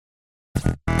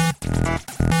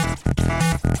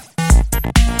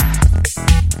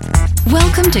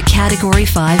Welcome to Category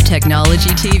 5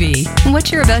 Technology TV.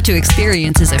 What you're about to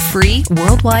experience is a free,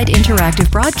 worldwide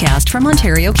interactive broadcast from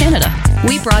Ontario, Canada.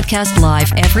 We broadcast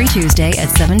live every Tuesday at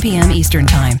 7 p.m. Eastern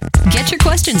Time. Get your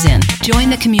questions in. Join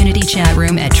the community chat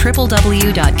room at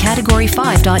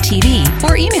www.category5.tv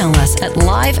or email us at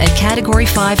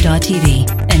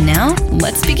live@category5.tv. And now,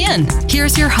 let's begin.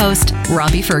 Here's your host,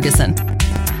 Robbie Ferguson.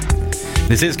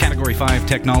 This is Category 5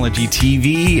 Technology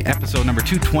TV, episode number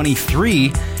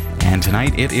 223, and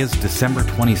tonight it is December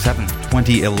 27th,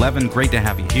 2011. Great to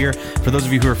have you here. For those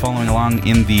of you who are following along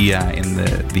in the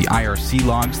IRC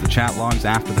logs, the chat logs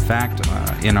after the fact,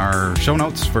 in our show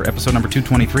notes for episode number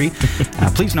 223,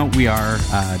 please note we are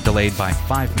delayed by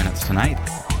 5 minutes tonight.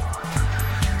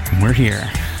 We're here.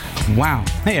 Wow.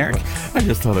 Hey, Eric. I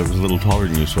just thought I was a little taller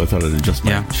than you, so I thought I'd adjust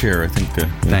my chair. I think.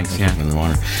 Thanks. Yeah. In the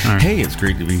water. Right. Hey, it's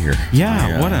great to be here.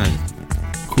 Yeah. What a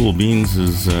cool beans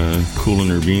is cooling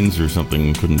her beans or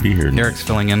something. Couldn't be here. Eric's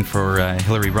filling in for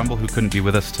Hillary Rumble, who couldn't be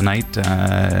with us tonight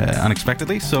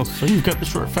unexpectedly. So you've got the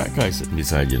short fat guy sitting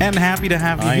beside you. And happy to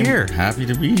have you here. Happy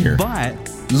to be here. But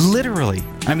literally,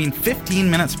 15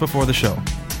 minutes before the show.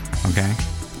 Okay.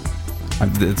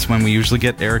 It's when we usually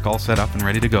get Eric all set up and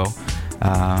ready to go.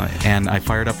 And I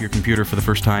fired up your computer for the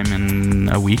first time in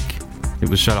a week. It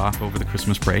was shut off over the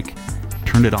Christmas break.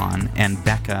 Turned it on, and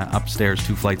Becca upstairs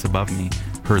 2 flights above me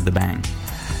heard the bang.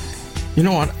 You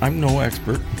know what? I'm no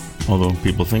expert, although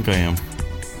people think I am.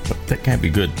 But that can't be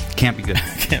good. Can't be good.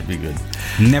 Can't be good.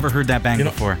 Never heard that bang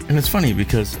before. And it's funny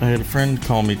because I had a friend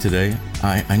call me today.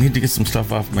 I need to get some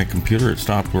stuff off my computer. It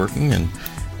stopped working, and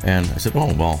I said,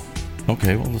 oh, well,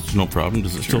 okay, well, that's no problem.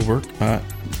 Does it still work?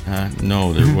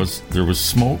 No, there was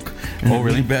smoke and a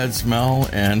really bad smell,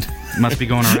 and must be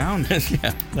going around.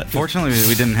 Yeah. Fortunately,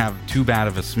 we didn't have too bad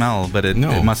of a smell, but it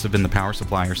must have been the power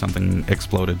supply or something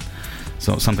exploded.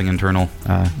 So something internal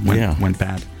went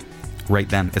bad. Right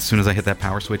then, as soon as I hit that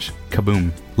power switch,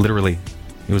 kaboom! Literally,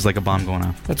 it was like a bomb going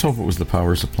off. Let's hope it was the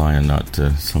power supply and not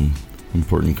some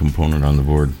important component on the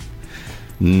board.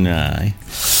 Nah.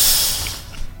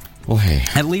 Well, hey.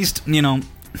 At least,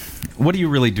 what do you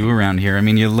really do around here?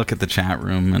 You look at the chat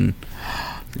room and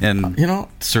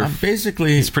surf.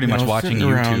 Basically, he's pretty much watching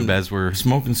YouTube as we're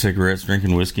smoking cigarettes,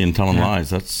 drinking whiskey, and telling lies.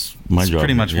 That's my job.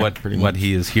 Pretty much what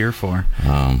he is here for.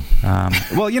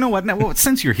 Well, you know what? Now,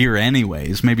 since you're here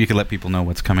anyways, maybe you could let people know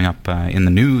what's coming up in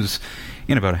the news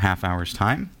in about a half hour's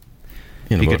time.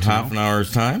 In about half an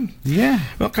hour's time? Yeah.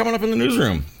 Well, coming up in the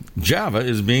newsroom, Java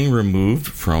is being removed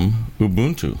from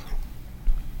Ubuntu.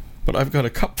 But I've got a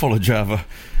cup full of Java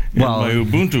in my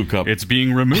Ubuntu cup. It's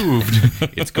being removed.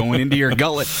 It's going into your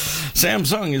gullet.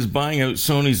 Samsung is buying out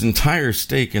Sony's entire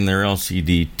stake in their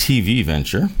LCD TV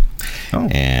venture. Oh.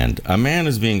 And a man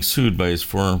is being sued by his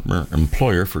former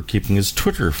employer for keeping his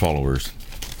Twitter followers.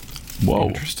 Whoa.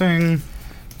 Interesting.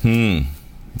 I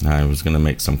was going to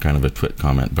make some kind of a twit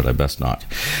comment, but I best not.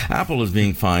 Apple is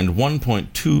being fined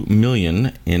 $1.2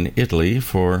 million in Italy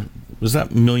for... Was that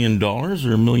 $1 million or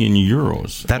 €1 million?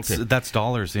 That's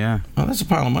dollars, yeah. Oh, that's a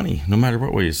pile of money, no matter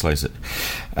what way you slice it.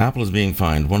 Apple is being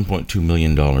fined $1.2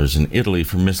 million in Italy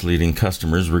for misleading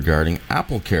customers regarding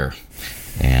AppleCare.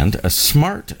 And a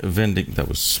smart vending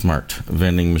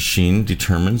machine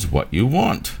determines what you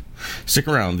want. Stick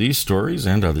around. These stories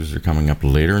and others are coming up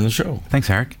later in the show. Thanks,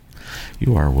 Eric.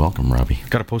 You are welcome, Robbie.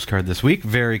 Got a postcard this week.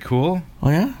 Very cool. Oh,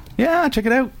 yeah? Yeah, check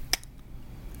it out.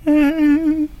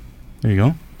 There you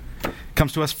go.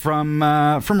 Comes to us from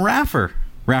Raffer.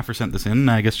 Raffer sent this in,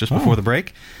 I guess, just before the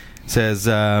break. Says,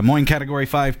 Moin Category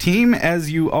 5 team,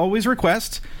 as you always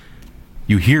request,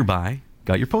 you hereby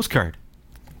got your postcard.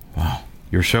 Wow.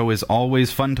 Your show is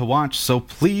always fun to watch, so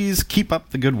please keep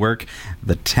up the good work.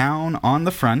 The town on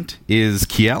the front is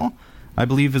Kiel, I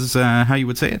believe is how you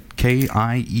would say it. Kiel.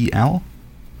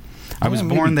 I was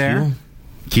born there.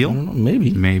 Kiel? I don't know,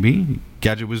 maybe.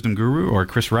 Gadget Wisdom Guru or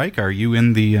Chris Reich, are you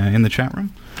in the chat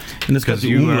room? And it's got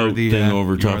the umlaut thing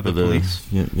over top of the police.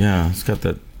 Yeah, it's got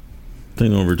that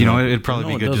thing over top. It'd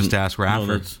probably be good just to ask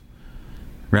Raffer.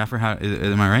 Raffer,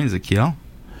 am I right? Is it Kiel?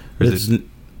 It's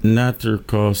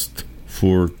Natterkost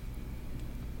for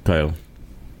Kyle.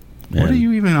 What are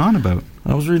you even on about?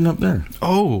 I was reading up there.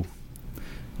 Oh,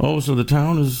 so the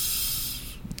town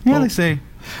is... Yeah, they say...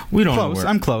 We don't close. know where.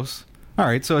 I'm close. All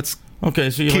right, so it's... Okay,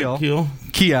 so you like Kiel?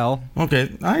 Kiel.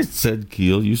 Okay, I said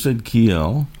Kiel. You said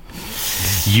Kiel.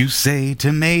 You say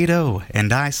tomato,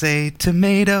 and I say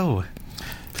tomato.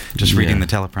 Just reading the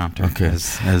teleprompter,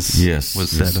 as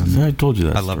was said. I told you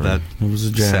that. I love that. It was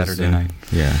a jazz Saturday night.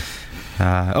 Yeah.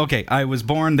 Okay, I was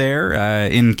born there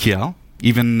in Kiel.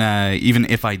 Even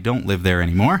if I don't live there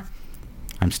anymore,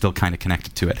 I'm still kind of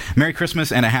connected to it. Merry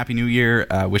Christmas and a Happy New Year.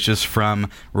 Wishes from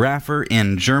Raffer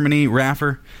in Germany.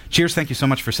 Raffer, cheers. Thank you so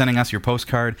much for sending us your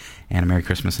postcard. And a Merry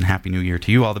Christmas and Happy New Year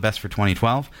to you. All the best for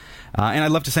 2012. And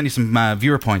I'd love to send you some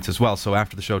viewer points as well. So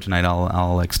after the show tonight,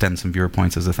 I'll extend some viewer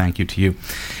points as a thank you to you.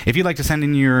 If you'd like to send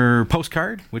in your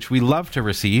postcard, which we love to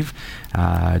receive,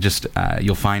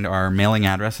 you'll find our mailing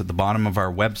address at the bottom of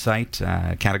our website,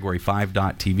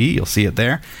 category5.tv. You'll see it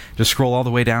there. Just scroll all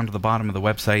the way down to the bottom of the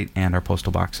website, and our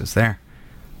postal box is there.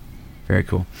 Very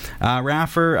cool.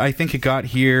 Raffer, I think it got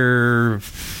here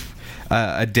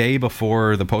a day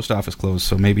before the post office closed,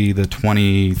 so maybe the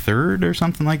 23rd or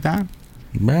something like that.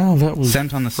 Well, that was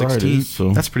sent on the 16th. Friday,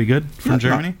 so that's pretty good from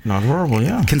Germany. Not horrible,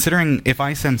 yeah. Considering if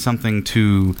I send something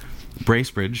to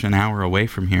Bracebridge, an hour away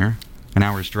from here, an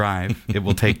hour's drive, it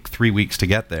will take 3 weeks to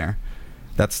get there.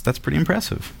 That's pretty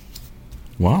impressive.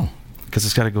 Wow. Because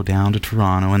it's got to go down to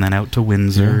Toronto and then out to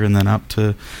Windsor and then up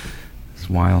to... It's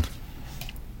wild.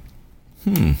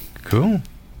 Cool.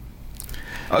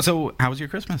 So, how was your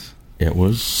Christmas? It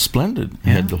was splendid. I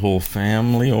had the whole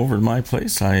family over to my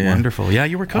place. Wonderful. Yeah,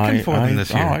 you were cooking for them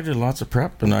this year. I did lots of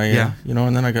prep, and and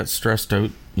then I got stressed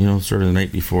out, sort of the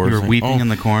night before. You were weeping in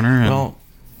the corner.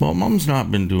 Well, Mom's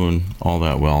not been doing all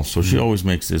that well, so she always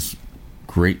makes this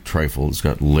great trifle. It's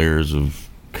got layers of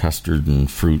custard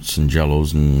and fruits and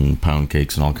jellos and pound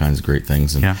cakes and all kinds of great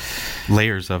things. And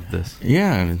layers of this.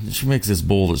 Yeah, and she makes this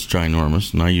bowl that's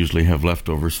ginormous, and I usually have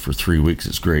leftovers for 3 weeks.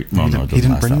 It's great. Well, you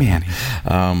didn't bring me any.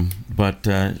 But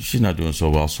she's not doing so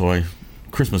well, so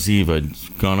Christmas Eve, I'd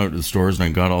gone out to the stores and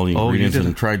I got all the ingredients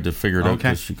and tried to figure it out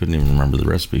because she couldn't even remember the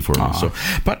recipe for me. So,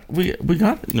 but we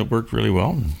got it, and it worked really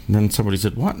well. And then somebody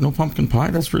said, "What? No pumpkin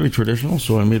pie? That's really traditional."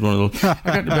 So I made one of those. I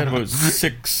got to bed about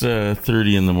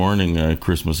 6:30 in the morning,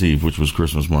 Christmas Eve, which was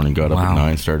Christmas morning. Got up at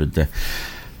 9, started.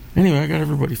 Anyway, I got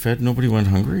everybody fed. Nobody went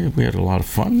hungry. We had a lot of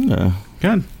fun.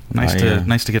 Good.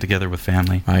 Nice to get together with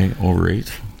family. I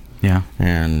overate. Yeah.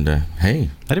 And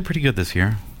hey, I did pretty good this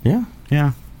year. Yeah.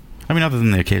 Yeah. I mean, other than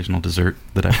the occasional dessert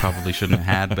that I probably shouldn't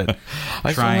have had, but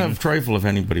I still have trifle if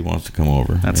anybody wants to come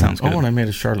over. That sounds good. Oh, and I made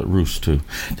a Charlotte Russe too.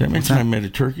 Did I mention I made a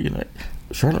turkey?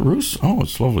 Charlotte Russe? Oh,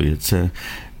 it's lovely. It's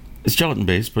gelatin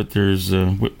based, but there's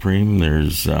whipped cream.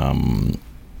 There's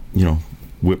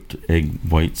whipped egg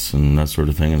whites and that sort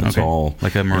of thing, and it's all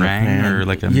like a meringue or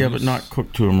like a mousse? But not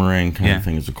cooked to a meringue kind of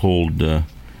thing. It's a cold.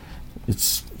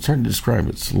 It's hard to describe.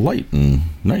 It's light and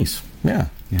nice. Yeah.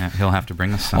 Yeah, he'll have to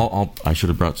bring us some. I should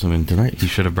have brought some in tonight. You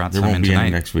should have brought some in tonight. There won't be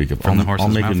any next week. I'll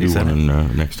make a new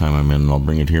one next time I'm in, and I'll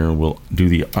bring it here. We'll do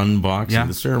the unboxing.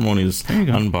 The ceremony is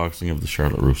unboxing of the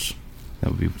Charlotte Russe.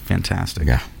 That would be fantastic.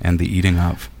 Yeah. And the eating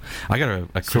of. I got a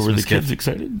Christmas gift. So were the kids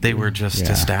excited? They were just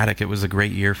ecstatic. It was a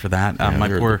great year for that. They're at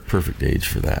the perfect age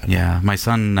for that. Yeah. My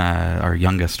son, our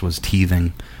youngest, was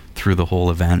teething through the whole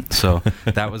event, so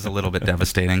that was a little bit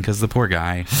devastating because the poor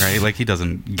guy, right? Like, he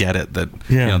doesn't get it that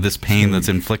this pain that's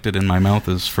inflicted in my mouth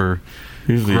is for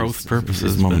growth purposes.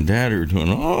 His mom and dad are doing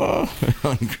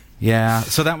Yeah,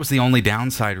 so that was the only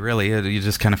downside, really. You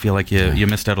just kind of feel like you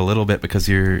missed out a little bit because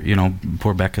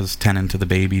poor Becca's tending to the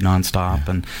baby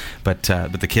nonstop, but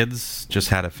the kids just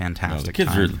had a fantastic time.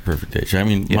 The kids are at the perfect age. I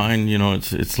mean, mine,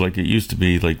 it's like it used to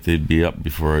be, like they'd be up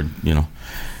before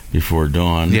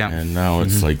dawn, and now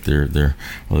it's like they're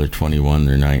 21,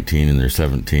 they're 19, and they're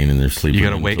 17, and they're sleeping. You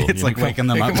gotta wake. It's like waking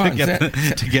them up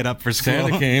to get up for school.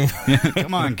 Santa came.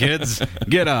 Come on, kids,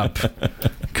 get up.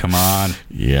 Come on.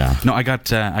 Yeah. No, I got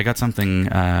something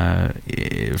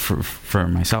for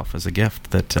myself as a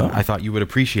gift that I thought you would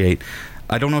appreciate.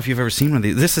 I don't know if you've ever seen one of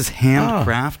these. This is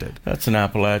handcrafted. That's an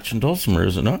Appalachian dulcimer,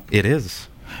 is it not? It is.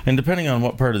 And depending on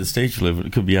what part of the state you live in,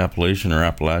 it could be Appalachian or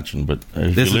Appalachian, but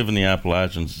if you live in the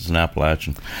Appalachians, it's an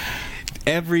Appalachian.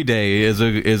 Every day is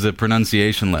a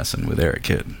pronunciation lesson with Eric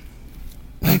Kidd.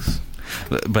 Thanks.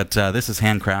 But this is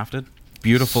handcrafted.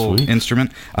 Beautiful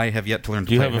instrument. I have yet to learn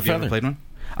to play. Have you ever played one?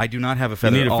 I do not have a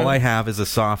feather. All I have is a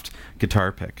soft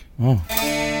guitar pick. Oh.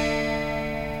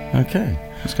 Okay.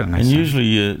 It's got a nice and sound.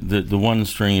 Usually the one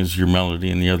string is your melody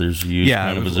and the others you use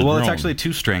kind of as a drone. It's actually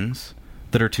two strings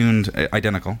that are tuned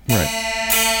identical.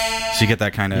 Right. So you get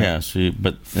that kind of and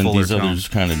these tone. others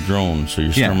kind of drone, so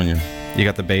you're strumming your... You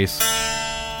got the bass.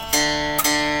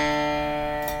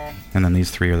 And then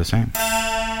these three are the same.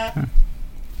 Have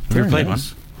you ever played one?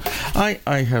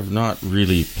 I have not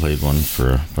really played one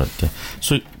but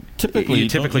so typically you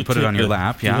put it on your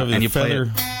lap, and you play it.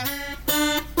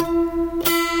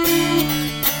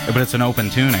 But it's an open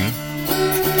tuning.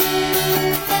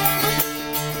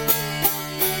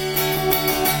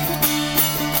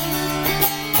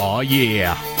 Oh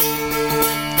yeah.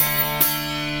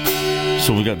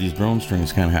 So we got these drone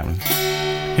strings kind of happening.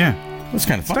 Yeah. That's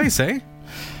kind of fun. It's nice, eh?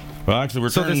 Well, actually, we're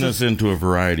turning this into a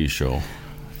variety show.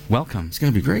 Welcome. It's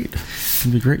going to be great. It's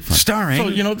going to be great fun. Starring So,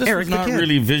 you know, this Eric is not the Kid.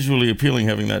 really visually appealing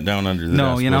having that down under the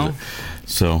desk, you know. was it?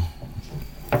 So,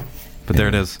 But there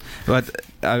it is. But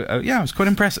yeah, I was quite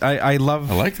impressed. I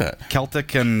love I like that.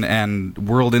 Celtic and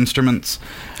world instruments.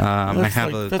 I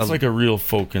have That's like a real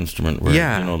folk instrument where,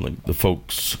 Yeah. you know, like the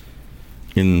folks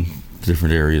in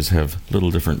different areas have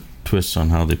little different twists on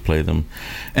how they play them.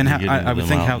 and You get I into would the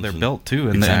think how mountains they're built too,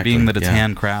 and Exactly, being that it's yeah.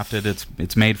 handcrafted,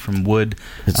 it's made from wood,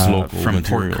 It's local from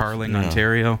materials. Port Carling, Yeah.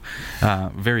 Ontario.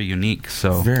 Very unique.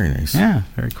 So Very nice. yeah,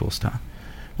 very cool stuff.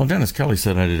 Well, Dennis Kelly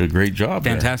said I did a great job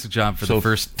there. Fantastic job for So, the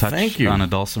first touch thank you. on a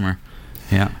dulcimer.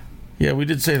 Yeah, Yeah, we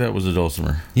did say that was a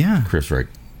dulcimer. yeah. Chris Wright.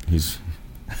 He's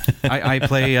I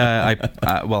play I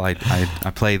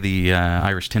play the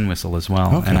Irish tin whistle as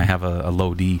well, Okay. and I have a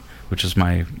low D, which is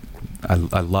I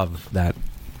love that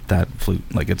flute.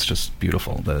 Like, it's just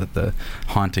beautiful. The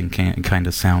haunting kind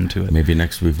of sound to it. maybe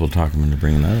next week we'll talk him into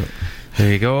bringing that up.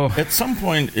 There you go. At some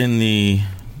point in the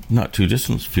not too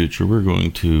distant future, we're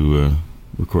going to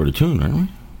record a tune, aren't we?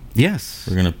 Yes.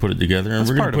 We're going to put it together, and That's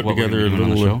we're going part to of put what we're together a gonna be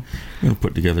doing on little. the show. We're going to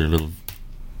put together a little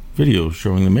video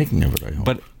showing the making of it. I hope.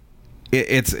 But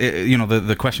it's you know,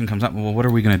 the question comes up. Well, what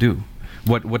are we going to do?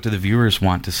 What do the viewers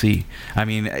want to see? I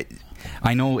mean,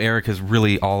 I know Eric is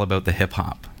really all about the hip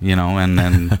hop, you know, and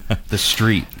then the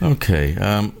street. Okay,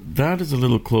 that is a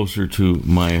little closer to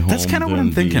my home. That's kinda what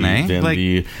I'm thinking, than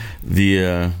Like,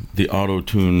 the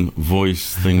auto-tune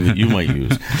voice thing that you might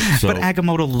use. So, but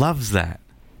Agamotto loves that.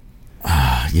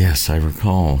 yes, I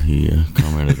recall he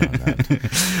commented on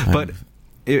that. But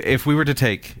if we were to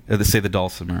take, say, the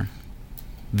dulcimer,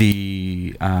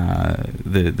 the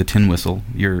tin whistle,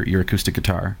 your acoustic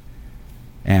guitar,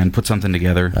 and put something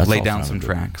together, That's lay all down sounded some good.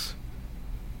 tracks.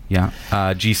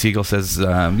 Yeah. G. Siegel says,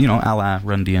 you know, a la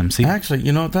Run DMC. Actually,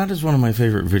 you know, that is one of my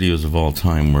favorite videos of all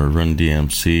time, where Run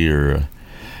DMC are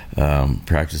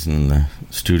practicing in the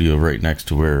studio right next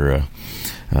to where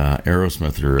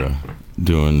Aerosmith are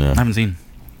doing. I haven't seen.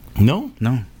 No?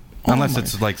 No. Oh Unless my.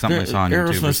 it's like something I saw on YouTube or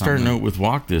Aerosmith something. starting out with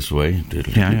Walk This Way,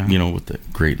 Yeah. you know, with the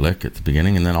great lick at the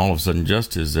beginning, and then all of a sudden,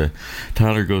 just as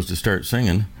Tyler goes to start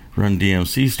singing, Run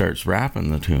DMC starts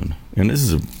rapping the tune. And this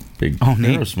is a big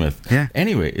neat. Aerosmith. Yeah.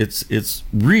 Anyway, it's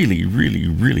really, really,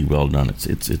 really well done.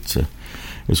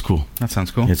 It's cool. That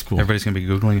sounds cool. It's cool. Everybody's going to be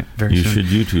Googling it very You soon. should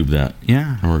YouTube that.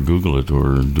 Yeah. Or Google it,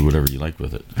 or do whatever you like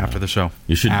with it. After the show.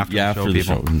 You should. After After the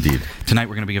people. show, indeed. Tonight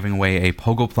we're going to be giving away a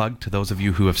Pogo plug to those of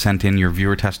you who have sent in your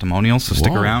viewer testimonials, so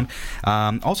stick Whoa. around.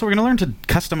 Also, we're going to learn to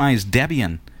customize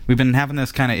Debian. We've been having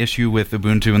this kind of issue with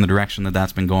Ubuntu and the direction that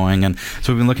that's been going, and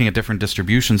so we've been looking at different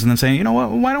distributions and then saying, you know what,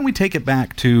 why don't we take it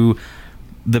back to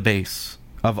the base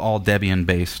of all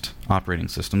Debian-based operating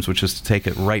systems, which is to take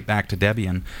it right back to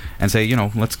Debian and say, you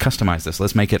know, let's customize this.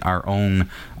 Let's make it our own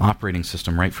operating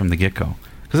system right from the get-go.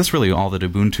 Because that's really all that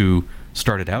Ubuntu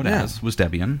started out as, was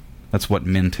Debian. That's what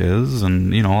Mint is,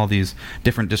 and, you know, all these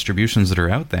different distributions that are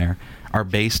out there are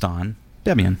based on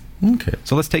Debian. Okay.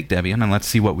 So let's take Debian and let's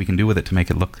see what we can do with it to make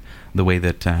it look the way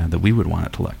that that we would want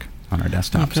it to look on our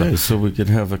desktop. Okay, so we could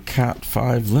have a Cat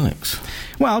 5 Linux.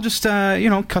 Well, just you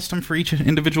know, custom for each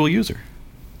individual user.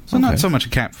 So Okay. not so much a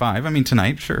Cat 5. I mean,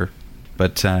 tonight, sure,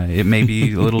 but it may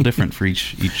be a little different for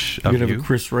each We of could have you. a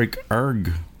Chris Reich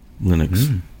ARG Linux.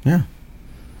 Mm. Yeah.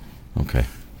 Okay.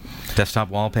 Desktop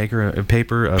wallpaper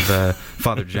paper of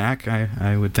Father Jack,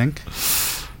 I would think.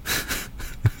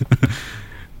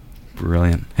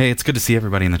 Brilliant. Hey, it's good to see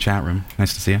everybody in the chat room.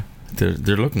 Nice to see you.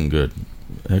 They're looking good.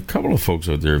 A couple of folks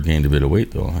out there have gained a bit of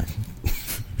weight, though.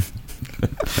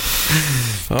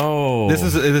 Oh, This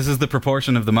is the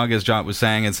proportion of the mug, as Jot was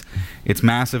saying. It's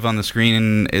massive on the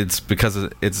screen. It's because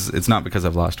it's not because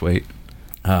I've lost weight.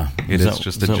 It is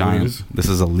just a giant. This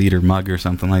is a liter mug or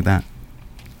something like that.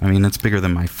 I mean, it's bigger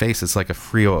than my face. It's like a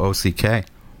Frio OCK.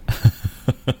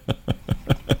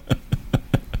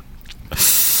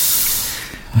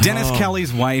 Dennis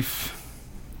Kelly's wife.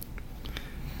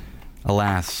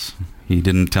 Alas, he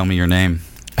didn't tell me your name.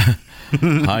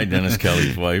 Hi, Dennis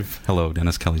Kelly's wife. Hello,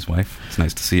 Dennis Kelly's wife. It's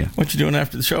nice to see you. What you doing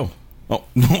after the show? Oh,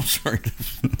 no, sorry.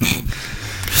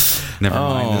 Never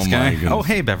mind this guy. my goodness. Oh,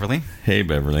 hey, Beverly. Hey,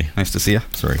 Beverly. Nice to see you.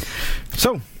 Sorry.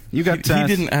 So, you got... He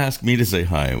didn't ask me to say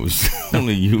hi. It was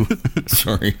only you.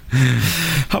 Sorry.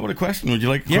 How about a question? Would you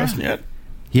like a question yet?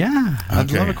 Yeah, I'd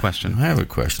Okay. love a question. I have a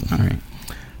question. All right.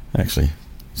 Actually,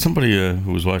 somebody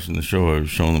who was watching the show, I was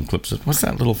showing them clips of, what's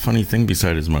that little funny thing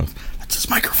beside his mouth? That's his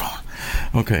microphone.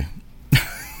 Okay.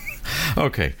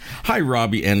 Okay. Hi,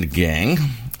 Robbie and gang.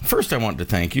 First, I want to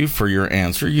thank you for your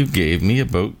answer you gave me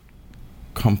about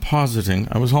compositing.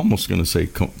 I was almost going to say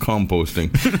composting.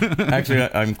 Actually,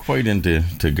 I'm quite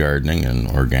into gardening and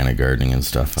organic gardening and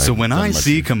stuff. So when I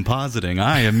see compositing,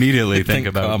 I immediately think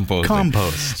about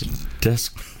compost.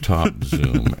 Desktop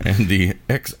zoom and the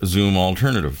X zoom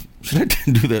alternative. Should I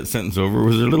do that sentence over?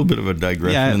 Was there a little bit of a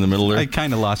digression in the middle there? I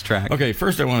kind of lost track. Okay,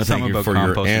 first I want to thank you for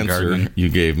your answer you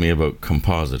gave me about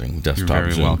compositing,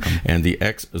 desktop zoom, welcome. And the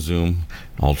X zoom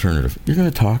alternative. You're going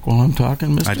to talk while I'm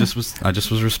talking, mister? I just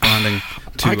was responding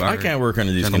to I can't work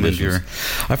under these conditions.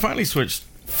 I finally switched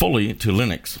fully to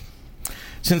Linux.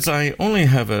 Since I only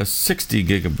have a 60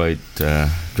 gigabyte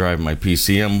drive in my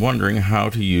PC, I'm wondering how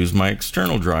to use my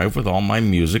external drive with all my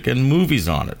music and movies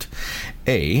on it.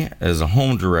 A, as a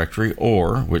home directory,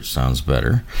 or, which sounds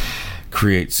better,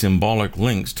 create symbolic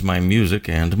links to my music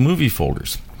and movie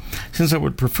folders. Since I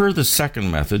would prefer the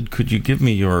second method, could you give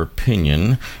me your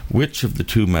opinion? Which of the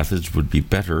two methods would be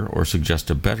better, or suggest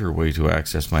a better way to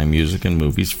access my music and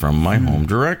movies from my home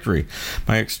directory?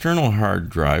 My external hard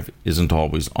drive isn't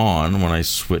always on when I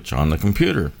switch on the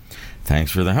computer.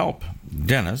 Thanks for the help.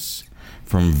 Dennis,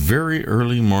 from very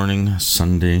early morning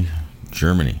Sunday,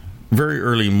 Germany. Very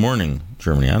early morning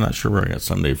Germany. I'm not sure where I got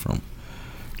Sunday from.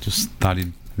 Just thought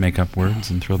he'd make up words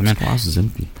and throw them in. This glass is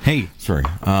empty. Hey. Sorry.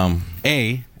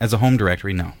 A, as a home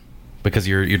directory, no. Because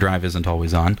your drive isn't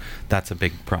always on. That's a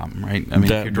big problem, right? I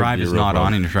mean, if your drive is not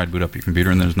on and you try to boot up your computer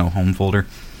and there's no home folder,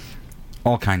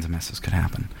 all kinds of messes could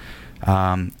happen.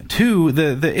 Two,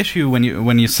 the issue when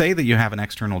you say that you have an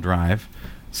external drive,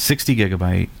 60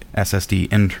 gigabyte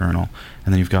SSD internal,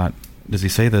 and then you've got, does he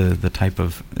say the type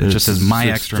of, it just says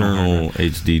my external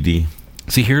HDD.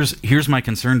 See, here's my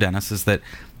concern, Dennis, is that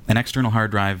an external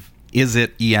hard drive, is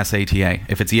it eSATA?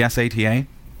 If it's eSATA,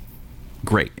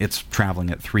 great. It's traveling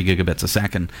at 3 gigabits a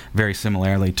second, very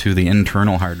similarly to the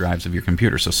internal hard drives of your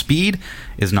computer. So speed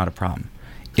is not a problem.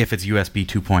 If it's USB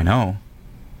 2.0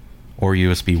 or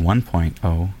USB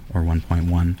 1.0 or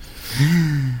 1.1,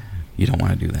 you don't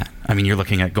want to do that. I mean, you're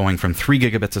looking at going from 3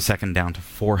 gigabits a second down to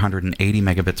 480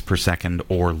 megabits per second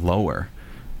or lower.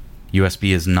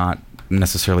 USB is not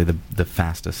necessarily the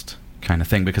fastest kind of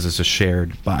thing because it's a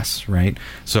shared bus, right?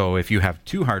 So if you have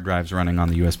two hard drives running on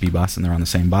the USB bus and they're on the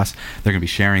same bus, they're going to be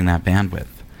sharing that bandwidth.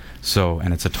 So,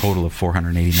 and it's a total of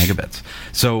 480 megabits.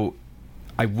 So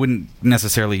I wouldn't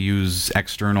necessarily use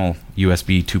external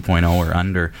USB 2.0 or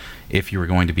under if you were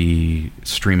going to be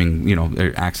streaming,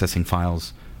 accessing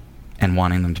files and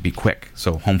wanting them to be quick.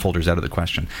 So home folder's out of the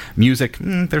question. Music,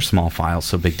 they're small files,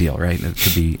 so big deal, right? It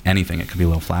could be anything. It could be a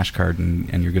little flash card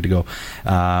and you're good to go.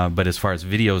 But as far as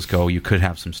videos go, you could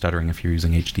have some stuttering if you're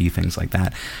using HD, things like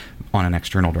that, on an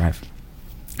external drive.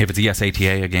 If it's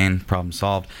eSATA, again, problem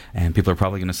solved. And people are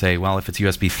probably going to say, well, if it's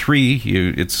USB 3,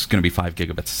 it's going to be 5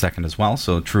 gigabits a second as well,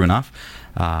 so true enough.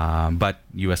 But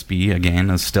USB,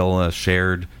 again, is still a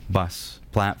shared bus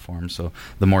platform, so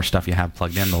the more stuff you have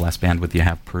plugged in, the less bandwidth you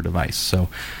have per device. So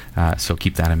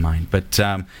keep that in mind. But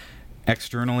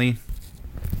externally,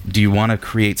 do you want to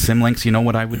create symlinks? You know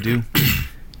what I would do?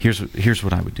 Here's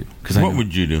what I would do. What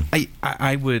would you do?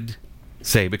 I would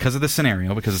say, because of the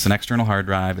scenario, because it's an external hard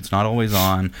drive, it's not always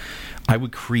on, I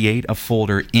would create a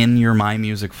folder in your My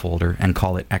Music folder and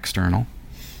call it external,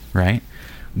 right?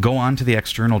 Go on to the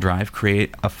external drive,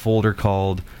 create a folder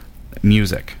called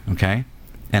music, okay?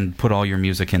 And put all your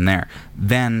music in there.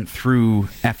 Then through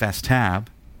FS tab,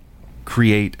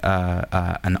 create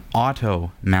an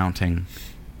auto mounting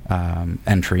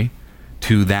entry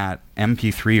to that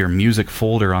MP3 or music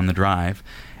folder on the drive,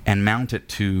 and mount it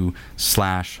to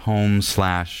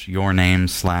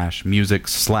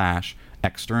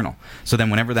 /home/yourname/music/external. So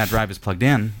then whenever that drive is plugged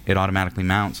in, it automatically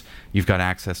mounts. You've got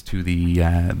access to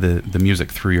the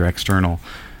music through your external.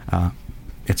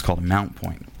 It's called a mount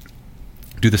point.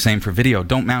 Do the same for video.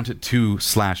 Don't mount it to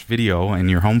 /video in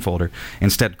your home folder.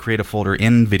 Instead, create a folder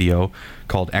in video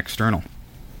called external.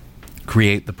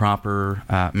 Create the proper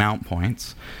mount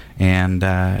points and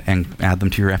add them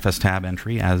to your FS tab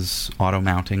entry as auto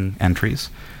mounting entries.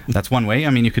 That's one way.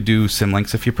 I mean, you could do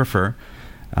symlinks if you prefer,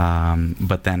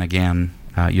 but then again,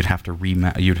 you'd have to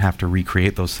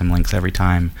recreate those symlinks every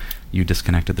time you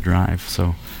disconnected the drive.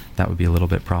 So that would be a little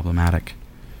bit problematic.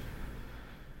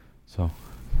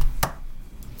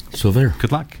 So there.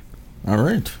 Good luck. All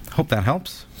right. Hope that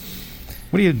helps.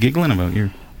 What are you giggling about?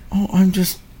 Oh, I'm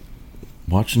just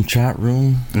watching chat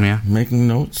room. Yeah. Making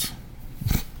notes.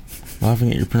 Laughing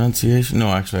at your pronunciation.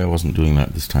 No, actually, I wasn't doing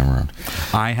that this time around.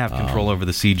 I have control over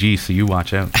the CG, so you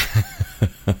watch out.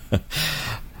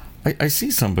 I see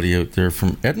somebody out there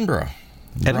from Edinburgh.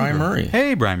 Brian Murray.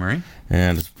 Hey, Brian Murray.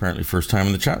 And it's apparently first time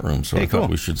in the chat room, so I thought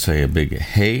we should say a big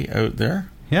hey out there.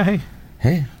 Yeah, hey.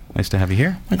 Hey. Nice to have you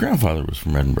here. My grandfather was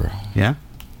from Edinburgh. Yeah?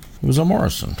 He was a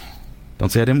Morrison. Don't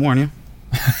say I didn't warn you.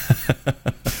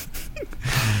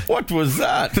 What was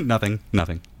that? Nothing.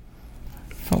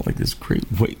 Felt like this great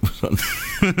weight was on.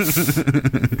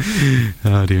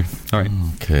 Oh, dear. All right.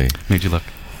 Okay. Made you look.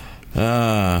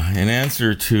 In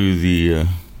answer to the,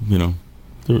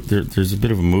 there's a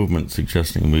bit of a movement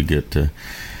suggesting we get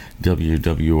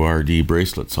WWRD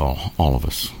bracelets, all of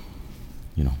us.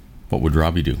 What would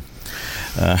Robbie do?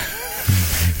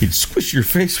 He'd squish your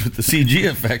face with the CG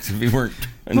effects if he weren't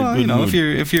in a good mood.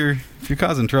 if you're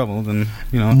causing trouble, then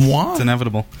it's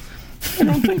inevitable. I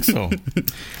don't think so.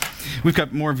 We've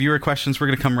got more viewer questions we're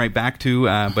going to come right back to,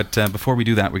 but before we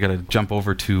do that, we got to jump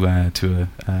over to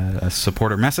a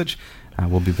supporter message.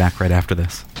 We'll be back right after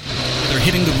this. Whether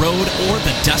hitting the road or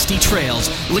the dusty trails,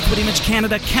 Liquid Image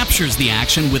Canada captures the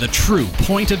action with a true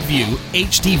point-of-view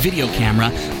HD video camera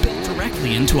built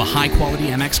directly into a high-quality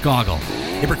MX goggle.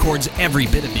 It records every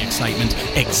bit of the excitement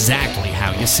exactly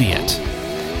how you see it.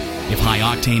 If high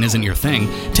octane isn't your thing,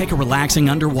 take a relaxing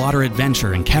underwater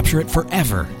adventure and capture it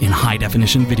forever in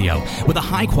high-definition video with a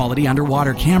high-quality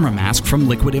underwater camera mask from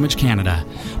Liquid Image Canada.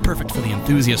 Perfect for the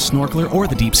enthusiast snorkeler or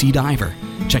the deep-sea diver.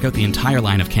 Check out the entire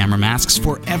line of camera masks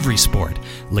for every sport.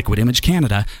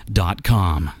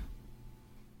 liquidimagecanada.com.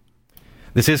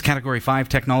 This is Category 5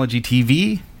 Technology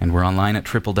TV, and we're online at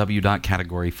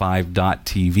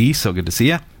www.category5.tv. So good to see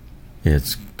you.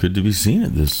 It's good to be seen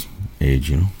at this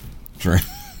age, That's right.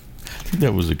 I think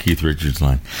that was a Keith Richards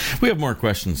line. We have more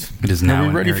questions. It is now. Are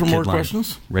we ready for more line.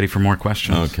 questions? Ready for more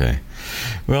questions. Okay.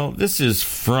 Well, this is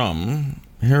from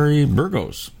Harry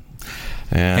Burgos.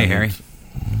 And hey, Harry.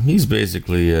 He's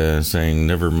basically saying,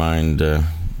 never mind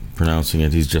pronouncing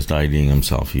it. He's just IDing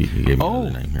himself. He gave me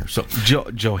another name here. So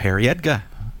Joe Harry Edgar.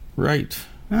 Right.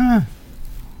 There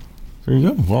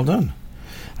you go. Well done,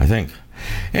 I think.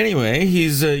 Anyway,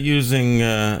 he's using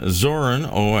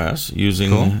Zorin OS,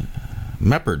 using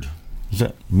Mepard. Is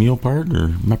that Mealpard or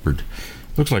Mepard?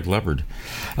 Looks like leopard.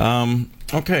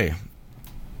 Okay.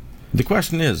 The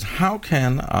question is, how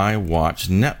can I watch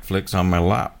Netflix on my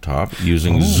laptop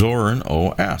using Zorin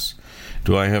OS?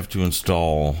 Do I have to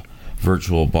install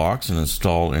VirtualBox and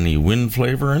install any Wind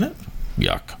flavor in it?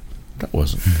 Yuck. That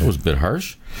was a bit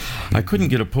harsh. I couldn't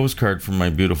get a postcard from my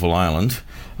beautiful island.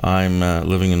 I'm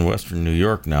living in western New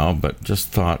York now, but just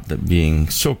thought that being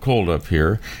so cold up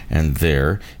here and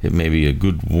there, it may be a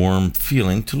good warm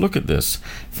feeling to look at this.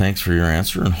 Thanks for your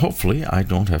answer, and hopefully I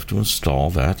don't have to install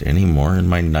that anymore in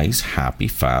my nice, happy,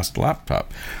 fast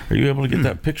laptop. Are you able to get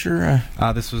that picture?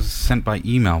 This was sent by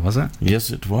email, was it? Yes,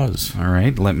 it was. All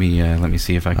right, let me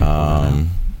see if I can pull that out.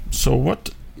 So what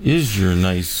is your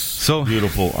nice,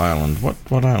 beautiful island?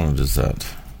 What island is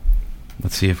that?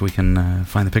 Let's see if we can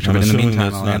find the picture. I'm but in the assuming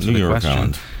meantime, that's I'll not answer New the York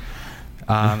question.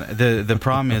 Island. The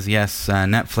problem is, yes,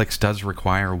 Netflix does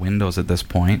require Windows at this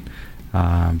point,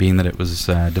 being that it was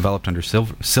developed under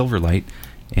Silverlight,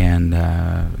 and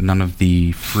none of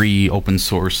the free open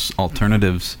source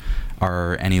alternatives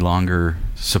are any longer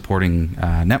supporting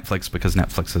Netflix, because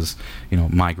Netflix has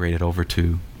migrated over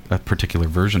to a particular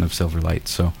version of Silverlight.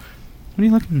 So, what are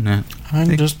you looking at?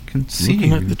 I'm just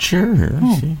looking at the chair here.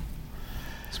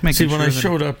 See, when I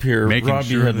showed up here,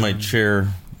 Robbie had my chair,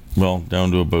 down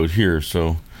to about here,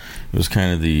 so it was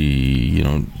kind of the,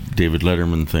 David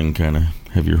Letterman thing, kind of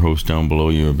have your host down below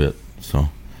you a bit. So,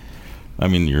 I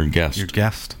mean, your guest. Your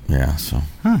guest. Yeah, so.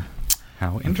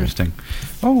 How interesting.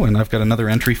 Oh, and I've got another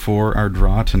entry for our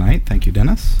draw tonight. Thank you,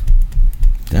 Dennis.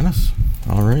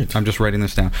 All right. I'm just writing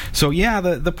this down. So, yeah,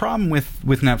 the problem with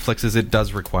Netflix is it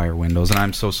does require Windows, and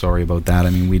I'm so sorry about that. I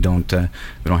mean, we don't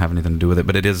have anything to do with it,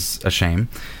 but it is a shame.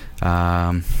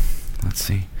 Let's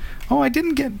see. Oh, I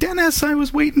didn't get Dennis. I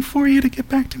was waiting for you to get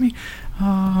back to me.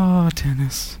 Oh,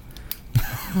 Dennis.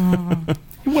 It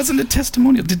wasn't a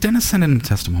testimonial. Did Dennis send in a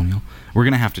testimonial? We're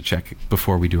going to have to check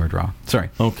before we do our draw.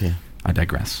 Sorry. Okay. I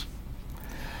digress.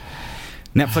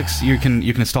 Netflix, you can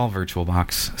install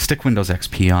VirtualBox, stick Windows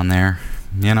XP on there.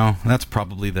 That's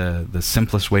probably the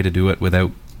simplest way to do it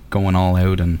without going all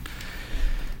out and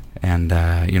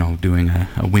doing a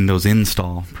Windows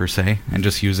install per se, and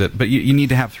just use it. But you need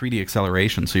to have 3D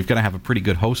acceleration, so you've got to have a pretty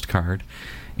good host card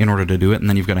in order to do it, and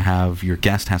then you've got to have your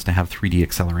guest has to have 3D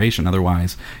acceleration.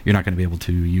 Otherwise, you're not going to be able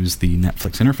to use the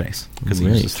Netflix interface because it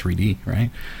uses 3D, right?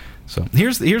 So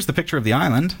here's the picture of the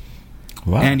island.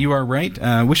 Wow. And you are right.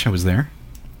 Wish I was there.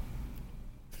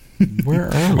 Where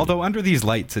are we? Although under these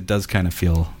lights, it does kind of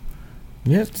feel.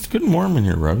 Yeah, it's good and warm in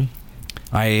here, Robbie.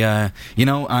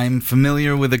 I'm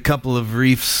familiar with a couple of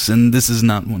reefs, and this is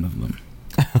not one of them.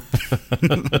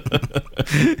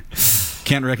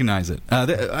 Can't recognize it.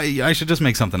 I should just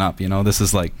make something up. This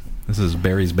is like This is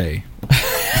Barry's Bay.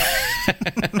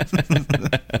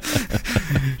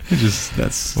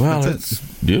 That's it's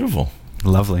beautiful.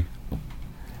 Lovely.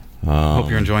 Hope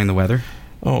you're enjoying the weather.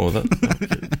 Oh,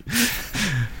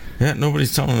 yeah,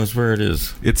 nobody's telling us where it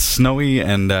is. It's snowy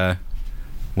and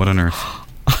what on earth?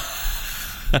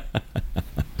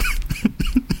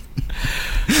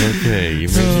 Okay, you made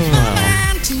me smile.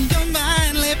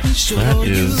 That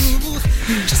is...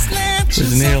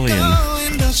 There's an alien.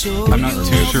 I'm not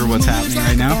too sure what's happening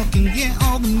right now.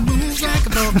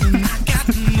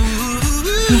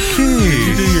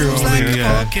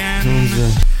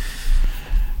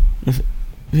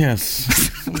 Yes.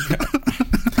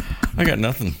 I got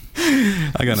nothing.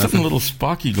 I got nothing. Something a little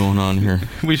Spocky going on here.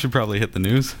 We should probably hit the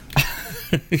news.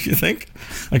 You think?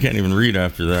 I can't even read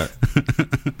after that.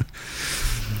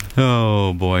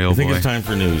 Oh boy, I think it's time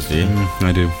for news, do you?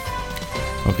 I do.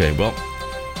 Okay, well,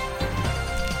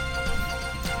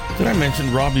 did I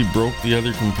mention Robbie broke the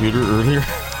other computer earlier?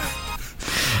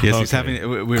 Yes, he's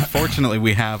having. Fortunately,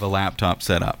 we have a laptop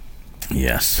set up.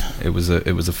 Yes, it was a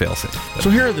failsafe. So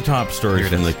here are the top stories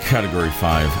from the Category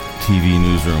 5 TV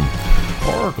newsroom.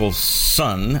 Oracle's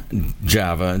Sun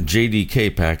Java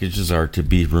JDK packages are to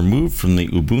be removed from the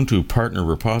Ubuntu partner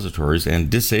repositories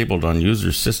and disabled on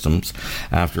user systems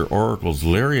after Oracle's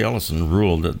Larry Ellison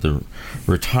ruled that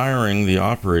retiring the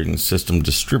operating system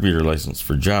distributor license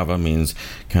for Java means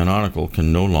Canonical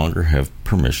can no longer have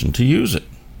permission to use it.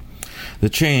 The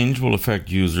change will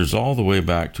affect users all the way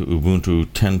back to Ubuntu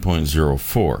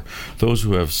 10.04. Those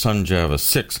who have Sun Java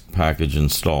 6 package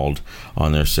installed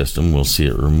on their system will see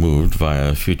it removed via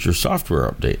a future software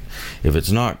update. If it's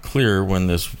not clear when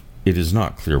this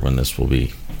will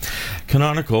be.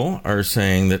 Canonical are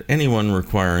saying that anyone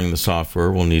requiring the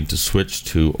software will need to switch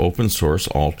to open source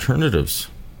alternatives.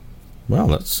 Well,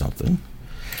 that's something.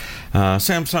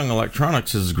 Samsung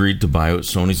Electronics has agreed to buy out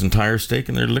Sony's entire stake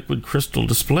in their liquid crystal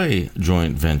display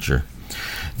joint venture.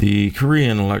 The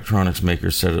Korean electronics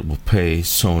maker said it will pay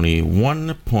Sony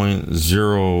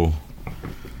 1.0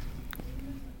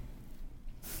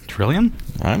 trillion?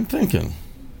 I'm thinking.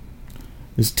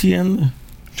 Is TN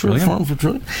short form for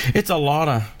trillion? It's a lot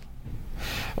of...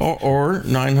 Or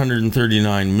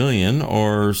 939 million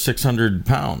or 600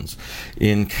 pounds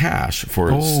in cash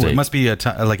for its stake. It must be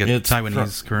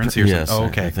Taiwanese currency or yes, something. Oh,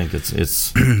 okay. I think it's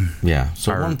yeah.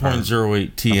 So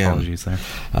 1.08 TN. Apologies there.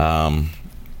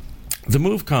 The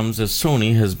move comes as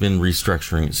Sony has been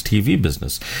restructuring its TV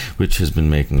business, which has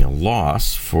been making a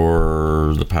loss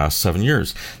for the past 7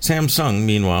 years. Samsung,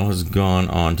 meanwhile, has gone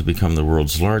on to become the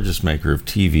world's largest maker of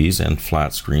TVs and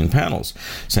flat-screen panels.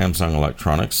 Samsung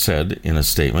Electronics said in a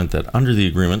statement that under the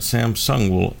agreement, Samsung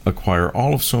will acquire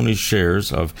all of Sony's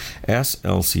shares of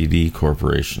SLCD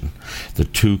Corporation, the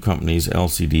two companies'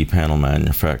 LCD panel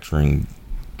manufacturing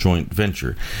joint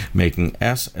venture, making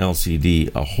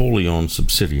SLCD a wholly owned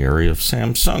subsidiary of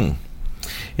Samsung.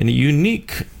 In a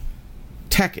unique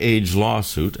tech age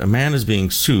lawsuit, a man is being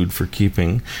sued for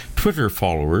keeping Twitter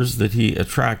followers that he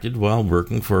attracted while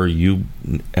working for a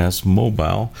U.S.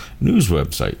 mobile news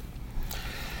website.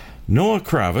 Noah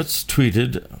Kravitz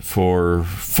tweeted for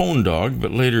Phone Dog, but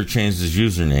later changed his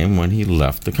username when he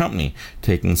left the company,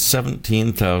 taking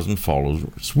 17,000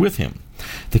 followers with him.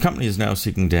 The company is now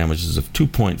seeking damages of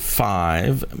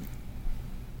 2.5,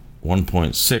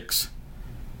 1.6.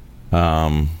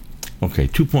 Okay,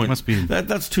 must be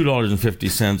that's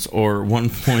 $2.50 or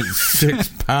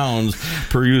 1.6 pounds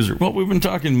per user. Well, we've been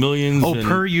talking millions.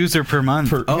 Per user per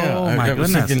month. My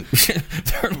goodness.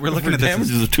 We're looking at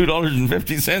damages of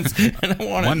 $2.50, and I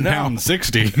want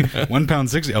 £1.60.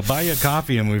 £1.60. I'll buy you a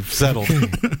coffee, and we've settled.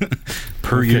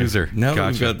 Per user. Now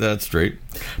that we've got that straight,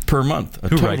 per month, a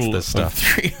Who total writes this stuff? of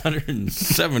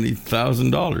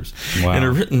 $370,000. Wow. In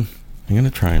a written. I'm going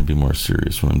to try and be more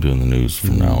serious when I'm doing the news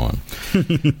from now on.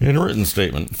 In a written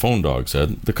statement, Phone Dog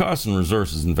said, the costs and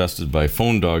resources invested by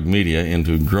Phone Dog Media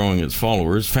into growing its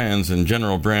followers, fans, and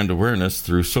general brand awareness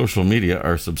through social media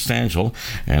are substantial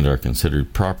and are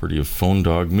considered property of Phone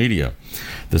Dog Media.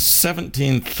 The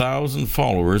 17,000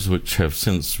 followers, which have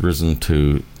since risen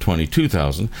to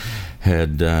 22,000,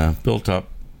 had been built up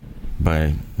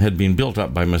by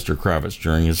Mr. Kravitz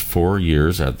during his 4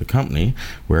 years at the company,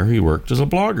 where he worked as a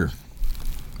blogger.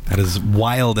 That is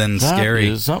wild and scary.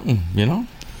 That is something, you know.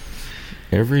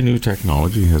 Every new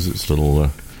technology has its little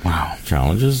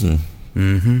challenges. And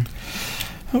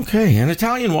Okay, an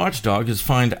Italian watchdog has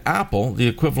fined Apple the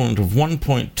equivalent of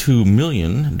 $1.2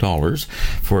 million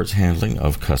for its handling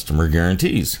of customer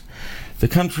guarantees. The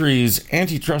country's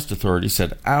antitrust authority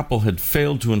said Apple had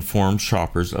failed to inform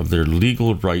shoppers of their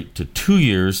legal right to 2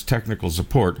 years technical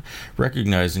support,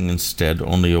 recognizing instead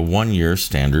only a 1 year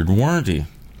standard warranty.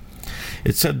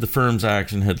 It said the firm's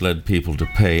action had led people to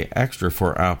pay extra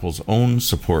for Apple's own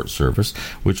support service,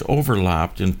 which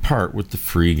overlapped in part with the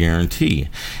free guarantee,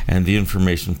 and the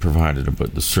information provided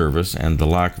about the service and the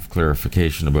lack of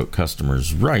clarification about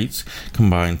customers' rights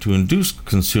combined to induce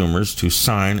consumers to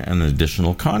sign an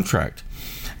additional contract.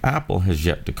 Apple has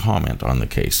yet to comment on the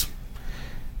case.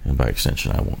 And by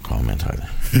extension, I won't comment either.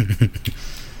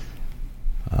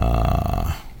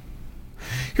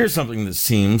 Here's something that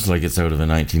seems like it's out of a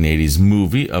 1980s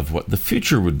movie of what the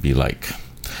future would be like.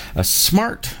 A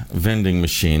smart vending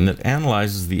machine that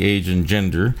analyzes the age and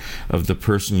gender of the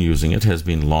person using it has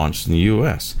been launched in the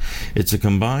U.S. It's a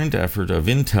combined effort of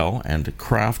Intel and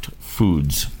Kraft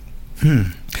Foods.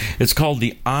 It's called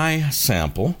the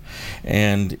iSample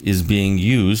and is being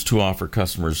used to offer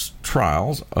customers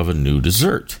trials of a new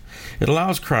dessert. It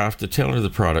allows Kraft to tailor the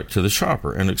product to the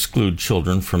shopper and exclude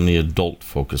children from the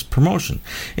adult-focused promotion.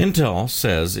 Intel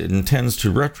says it intends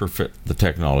to retrofit the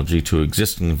technology to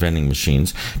existing vending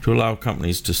machines to allow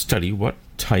companies to study what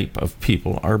type of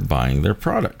people are buying their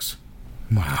products.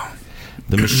 Wow.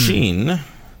 The machine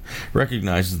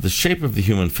recognizes the shape of the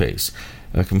human face.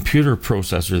 A computer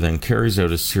processor then carries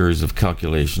out a series of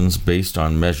calculations based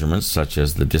on measurements such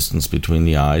as the distance between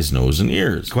the eyes, nose, and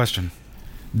ears. Question.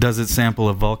 Does it sample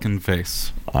a Vulcan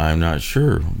face? I'm not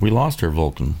sure. We lost our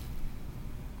Vulcan.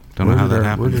 Don't know how that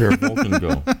happened. Where did our Vulcan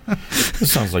go?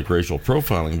 This sounds like racial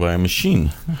profiling by a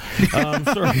machine.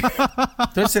 Sorry.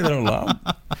 Did I say that out loud?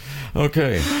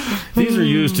 Okay. These are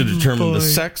used to determine the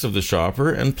sex of the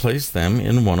shopper and place them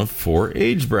in one of 4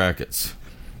 age brackets.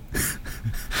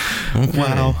 Okay.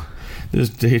 Wow. This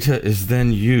data is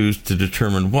then used to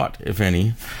determine what, if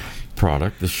any,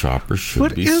 product the shopper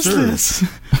should be served. What is this?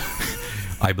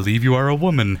 I believe you are a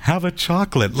woman. Have a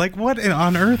chocolate. Like, what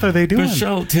on earth are they doing?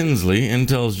 Michelle Tinsley,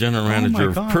 Intel's general manager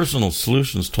of personal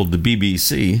solutions, told the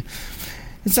BBC,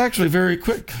 "It's actually very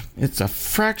quick. It's a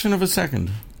fraction of a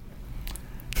second."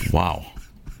 Wow.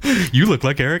 You look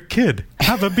like Eric Kidd.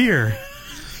 Have a beer.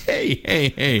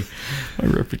 Hey. My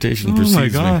reputation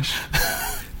precedes me. Oh my gosh.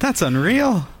 That's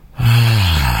unreal.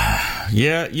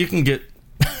 Yeah, you can get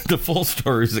the full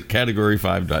stories at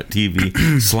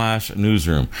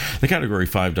category5.tv/newsroom. The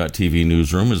category5.tv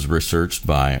newsroom is researched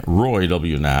by Roy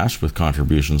W. Nash with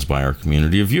contributions by our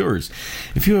community of viewers.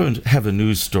 If you have a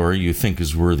news story you think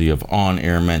is worthy of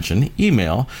on-air mention,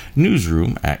 email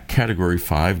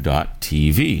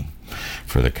newsroom@category5.tv.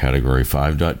 For the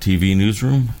Category5.tv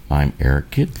newsroom, I'm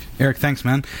Eric Kidd. Eric, thanks,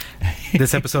 man.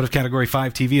 This episode of Category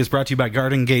 5 TV is brought to you by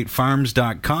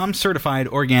GardenGateFarms.com. Certified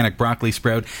organic broccoli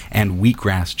sprout and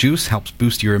wheatgrass juice helps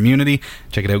boost your immunity.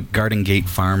 Check it out,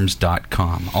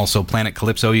 GardenGateFarms.com. Also, Planet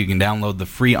Calypso. You can download the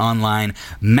free online,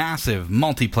 massive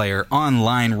multiplayer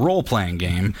online role-playing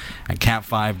game at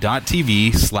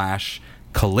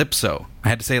cat5.tv/Calypso. I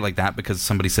had to say it like that because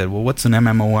somebody said, well, what's an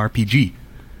MMORPG?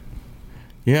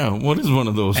 Yeah, what is one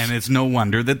of those? And it's no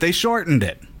wonder that they shortened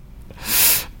it.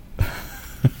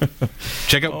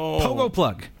 Check out Pogo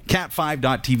Plug,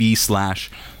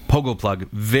 cat5.tv/Pogo Plug.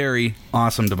 Very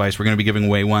awesome device. We're going to be giving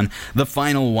away one, the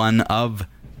final one of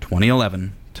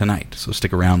 2011 tonight. So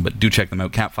stick around, but do check them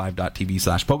out,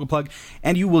 cat5.tv/Pogo Plug,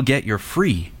 and you will get your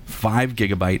free 5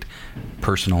 gigabyte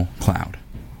personal cloud.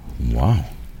 Wow.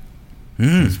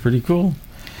 That's pretty cool.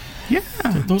 Yeah.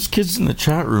 Those kids in the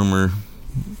chat room are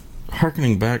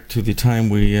harkening back to the time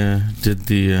we did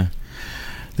the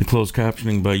closed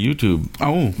captioning by YouTube.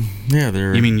 Oh. Yeah,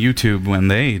 they're... You mean YouTube when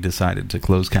they decided to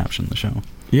close caption the show?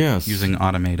 Yes. Using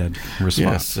automated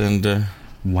response. Yes, and...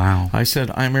 wow. I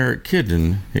said, I'm Eric Kidd,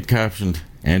 and it captioned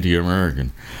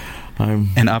anti-American.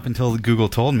 And up until Google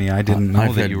told me, I didn't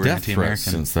know that you were anti-American. I've had death threats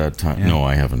since that time. Yeah. No,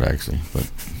 I haven't actually,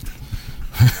 but...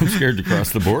 I'm scared to cross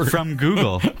the border. From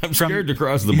Google. I'm scared to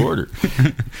cross the border.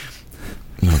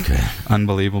 Okay.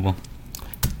 Unbelievable.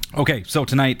 Okay, so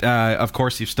tonight, of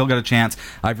course, you've still got a chance.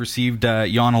 I've received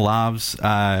Yana Lav's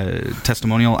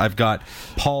testimonial. I've got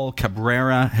Paul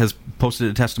Cabrera has posted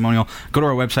a testimonial. Go to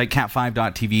our website,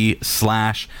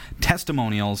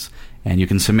 cat5.tv/testimonials, and you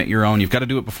can submit your own. You've got to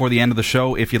do it before the end of the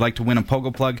show if you'd like to win a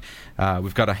Pogo Plug.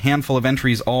 We've got a handful of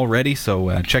entries already,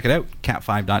 so check it out,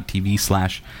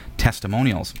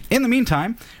 cat5.tv/testimonials. In the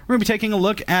meantime, we're going to be taking a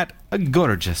look at a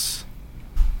gorgeous,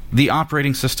 the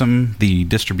operating system, the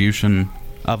distribution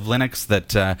of Linux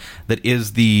that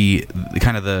is the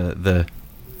kind of the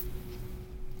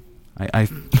I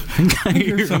think I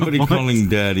hear somebody calling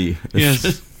Daddy.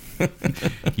 Yes.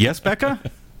 Yes, Becca?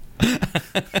 I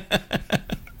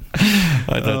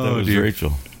thought that was dear.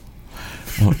 Rachel.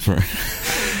 Oh, sorry.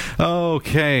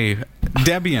 Okay.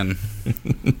 Debian.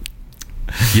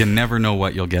 You never know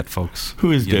what you'll get, folks.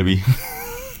 Who is Debbie?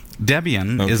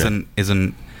 Debian is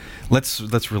an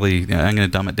Let's really. I'm going to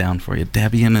dumb it down for you.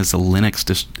 Debian is a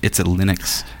Linux. It's a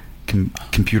Linux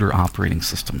computer operating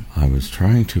system. I was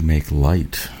trying to make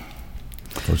light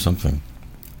or something.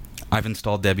 I've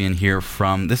installed Debian here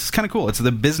from. This is kind of cool. It's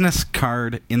the business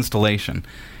card installation,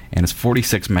 and it's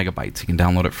 46 megabytes. You can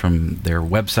download it from their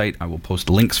website. I will post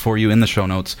links for you in the show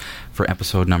notes for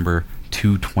episode number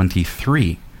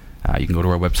 223. You can go to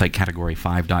our website,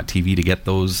 category5.tv, to get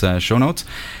those show notes.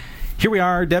 Here we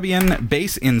are, Debian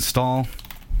base install.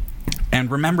 And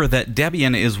remember that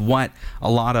Debian is what a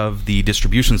lot of the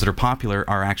distributions that are popular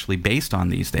are actually based on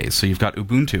these days. So you've got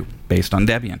Ubuntu based on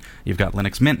Debian. You've got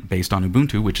Linux Mint based on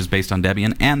Ubuntu, which is based on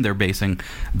Debian. And they're basing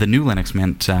the new Linux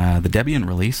Mint, the Debian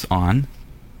release, on,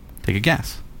 take a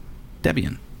guess,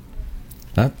 Debian.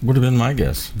 That would have been my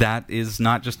guess. That is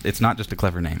not just, it's not just a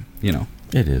clever name, you know.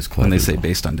 It is clever. When they say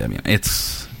based on Debian.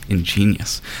 It's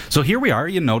ingenious. So here we are.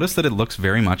 You notice that it looks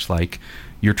very much like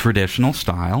your traditional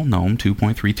style GNOME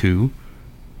 2.32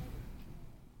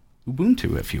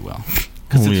 Ubuntu, if you will.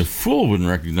 Only a fool wouldn't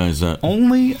recognize that.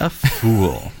 Only a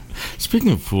fool.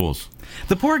 Speaking of fools.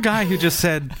 The poor guy who just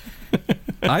said,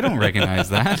 I don't recognize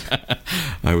that.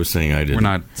 I was saying I didn't. We're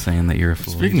not saying that you're a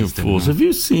fool. Speaking of fools, have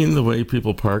you seen the way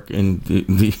people park in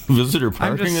the visitor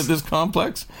parking at this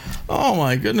complex? Oh,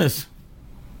 my goodness.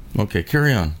 Okay,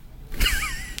 carry on.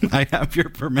 I have your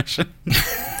permission.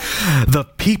 The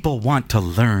people want to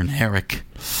learn, Eric.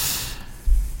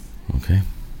 Okay.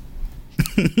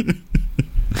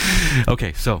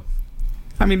 Okay, so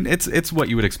I mean, it's what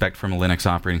you would expect from a Linux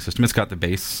operating system. It's got the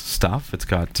base stuff. It's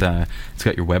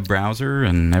got your web browser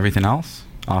and everything else.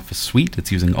 Office Suite.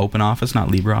 It's using OpenOffice, not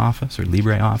LibreOffice or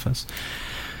LibreOffice.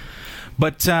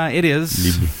 But it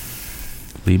is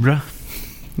Libra.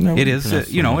 No, it is.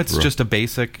 It's just a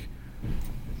basic.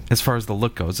 As far as the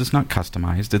look goes, it's not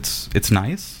customized. It's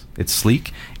nice. It's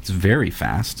sleek. It's very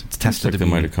fast. It's tested. Like they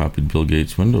might have copied Bill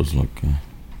Gates' Windows look.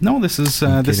 No, this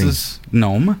is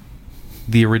GNOME,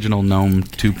 the original GNOME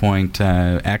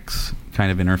 2.x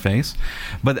kind of interface.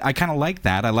 But I kind of like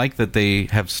that. I like that they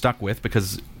have stuck with,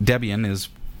 because Debian is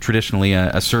traditionally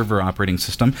a server operating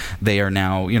system. They are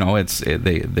now,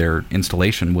 their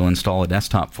installation will install a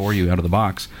desktop for you out of the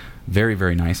box. Very,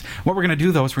 very nice. What we're going to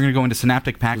do, though, is we're going to go into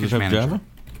Synaptic Package Manager. Java?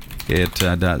 It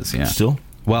does, yeah. Still?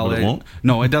 Well, it won't?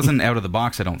 No, it doesn't out of the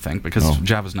box, I don't think, because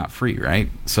Java's not free, right?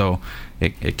 So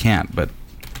it can't, but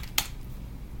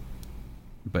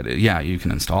yeah, you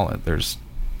can install it. There's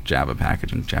Java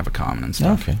package and Java Common and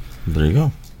stuff. Okay, there you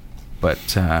go.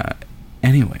 But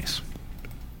anyways,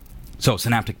 so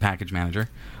Synaptic Package Manager.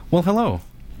 Well, hello.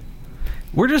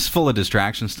 We're just full of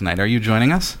distractions tonight. Are you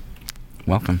joining us?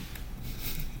 Welcome.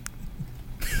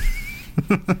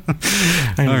 I'm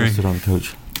going to sit on the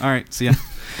couch. All right, see ya.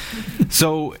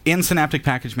 So in Synaptic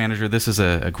Package Manager, this is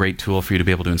a great tool for you to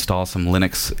be able to install some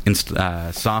Linux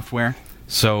software.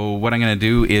 So what I'm going to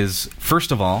do is,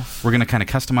 first of all, we're going to kind of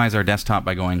customize our desktop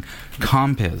by going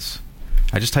compiz.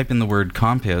 I just type in the word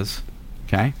compiz,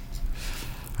 okay?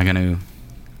 I'm going to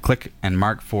click and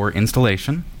mark for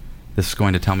installation. This is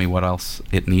going to tell me what else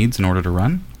it needs in order to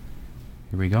run.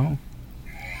 Here we go.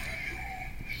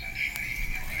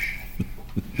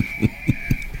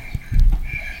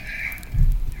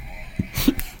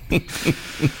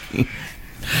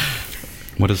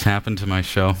 What has happened to my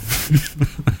show?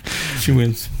 She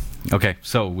wins. Okay,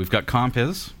 so we've got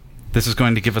compiz. This is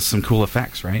going to give us some cool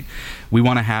effects, right? We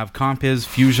want to have compiz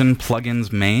fusion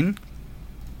plugins main.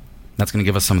 That's going to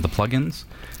give us some of the plugins.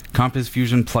 Compiz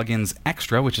fusion plugins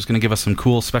extra, which is going to give us some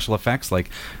cool special effects like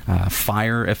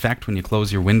fire effect when you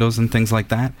close your windows and things like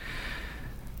that.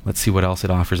 Let's see what else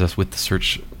it offers us with the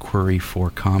search query for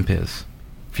compiz.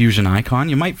 Fusion icon.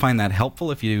 You might find that helpful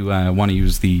if you want to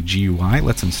use the GUI.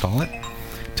 Let's install it.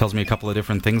 Tells me a couple of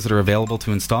different things that are available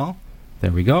to install.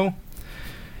 There we go.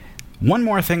 One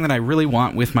more thing that I really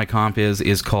want with my compiz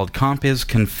is called Compiz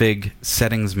Config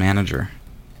Settings Manager.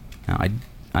 Now,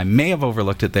 I may have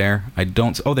overlooked it there. I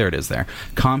don't. Oh, there it is there.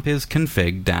 Compiz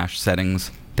Config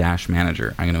Settings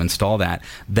Manager. I'm going to install that.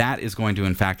 That is going to,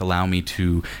 in fact, allow me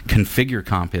to configure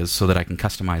compiz so that I can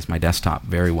customize my desktop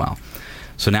very well.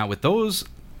 So now with those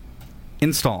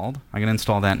installed, I'm going to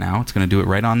install that now. It's going to do it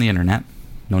right on the internet.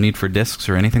 No need for disks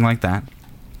or anything like that.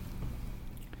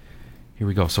 Here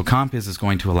we go. So compiz is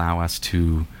going to allow us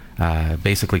to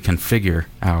basically configure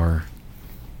our...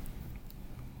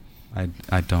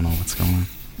 I don't know what's going on.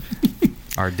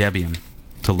 Our Debian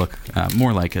to look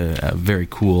more like a very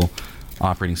cool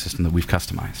operating system that we've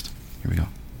customized. Here we go.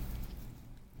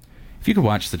 if you could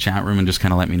watch the chat room and just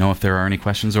kind of let me know if there are any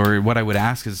questions, or what I would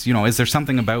ask is, is there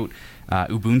something about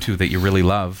Ubuntu that you really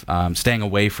love? Staying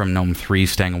away from GNOME 3,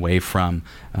 staying away from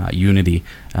Unity,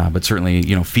 but certainly,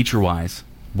 feature-wise,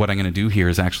 what I'm going to do here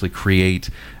is actually create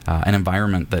an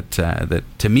environment that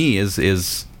to me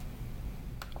is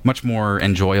much more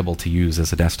enjoyable to use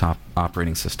as a desktop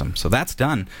operating system. So that's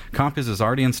done. Compiz is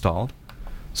already installed.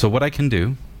 So what I can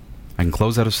do, I can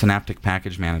close out of Synaptic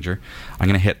Package Manager. I'm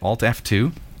going to hit Alt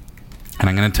F2, and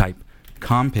I'm going to type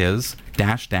compiz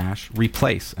 --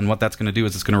 replace. And what that's going to do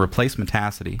is it's going to replace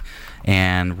Metacity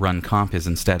and run compiz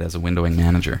instead as a windowing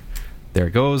manager. There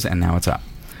it goes, and now it's up.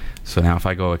 So now if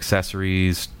I go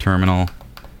Accessories, Terminal,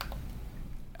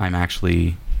 I'm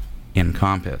actually in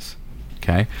compiz.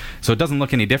 Okay? So it doesn't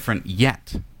look any different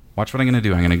yet. Watch what I'm going to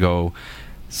do. I'm going to go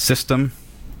System,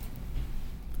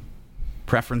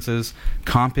 Preferences,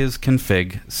 Compiz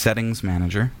Config, Settings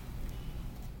Manager.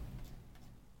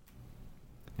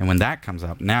 And when that comes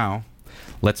up, now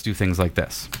let's do things like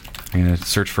this. I'm going to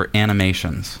search for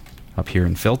animations up here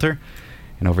in Filter.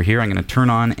 And over here, I'm going to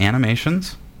turn on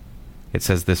animations. It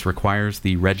says this requires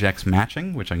the regex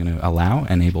matching, which I'm going to allow,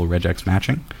 enable regex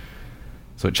matching.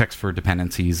 So it checks for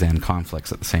dependencies and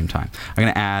conflicts at the same time. I'm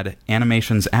going to add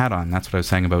animations add-on. That's what I was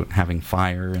saying about having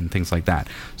fire and things like that.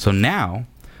 So now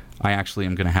I actually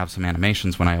am going to have some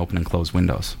animations when I open and close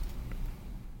Windows.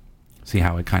 See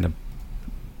how it kind of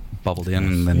bubbled in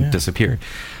and then disappeared.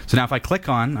 So now if I click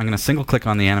on, I'm going to single click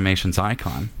on the animations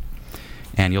icon,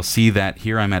 and you'll see that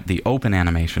here I'm at the open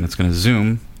animation. It's going to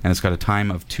zoom, and it's got a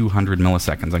time of 200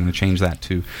 milliseconds. I'm going to change that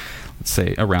to, let's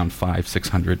say, around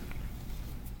 500-600.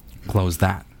 Close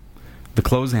that. The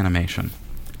close animation.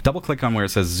 Double click on where it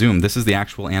says zoom. This is the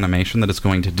actual animation that it's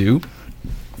going to do.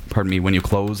 Pardon me, when you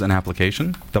close an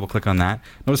application, double click on that.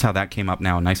 Notice how that came up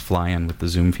now, a nice fly-in with the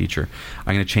zoom feature.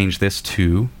 I'm going to change this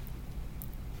to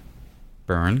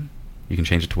burn. You can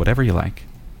change it to whatever you like.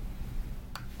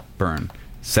 Burn.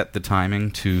 Set the timing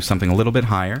to something a little bit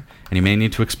higher, and you may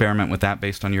need to experiment with that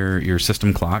based on your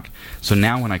system clock. So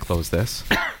now when I close this,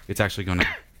 it's actually going to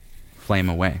flame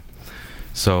away.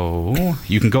 So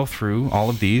you can go through all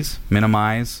of these,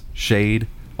 minimize, shade,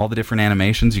 all the different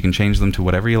animations. You can change them to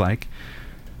whatever you like.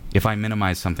 If I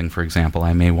minimize something, for example,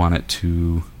 I may want it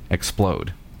to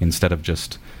explode instead of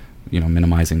just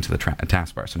minimizing to the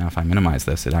taskbar. So now if I minimize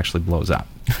this, it actually blows up.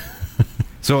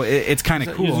 So it's kind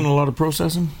of cool. Using a lot of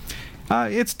processing?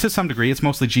 It's to some degree. It's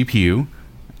mostly GPU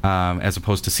as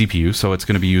opposed to CPU, so it's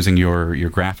going to be using your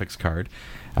graphics card.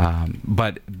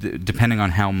 But depending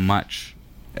on how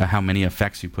many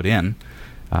effects you put in,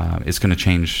 it's going to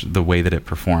change the way that it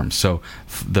performs. So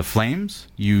the flames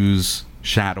use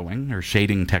shadowing or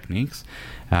shading techniques,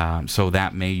 so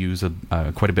that may use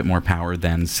quite a bit more power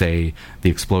than, say, the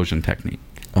explosion technique,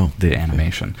 the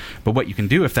animation. But what you can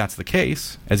do if that's the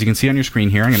case, as you can see on your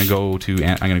screen here, I'm going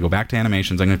to go back to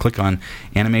animations. I'm going to click on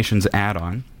animations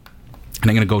add-on, and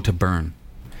I'm going to go to burn.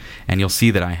 And you'll see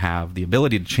that I have the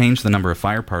ability to change the number of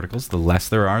fire particles. The less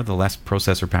there are, the less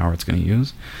processor power it's going to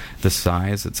use, the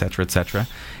size, etc., etc.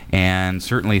 And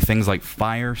certainly things like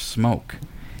fire, smoke.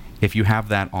 If you have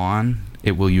that on,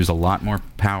 it will use a lot more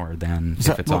power than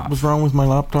if it's off. What was wrong with my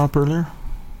laptop earlier?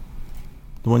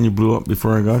 The one you blew up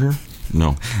before I got here?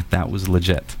 No. That was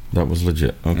legit. That was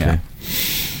legit. Okay. Yeah.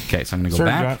 Okay, so I'm going to go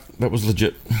back. That was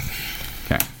legit.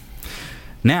 Okay.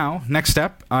 Now, next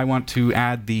step, I want to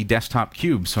add the desktop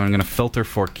cube. So I'm going to filter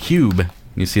for cube.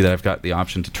 You see that I've got the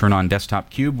option to turn on desktop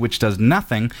cube, which does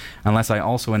nothing unless I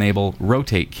also enable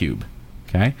rotate cube.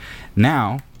 Okay.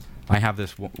 Now, I have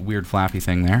this weird flappy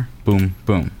thing there. Boom,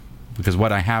 boom. Because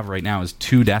what I have right now is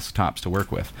two desktops to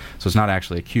work with. So it's not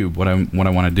actually a cube. What I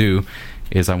want to do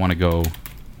is I want to go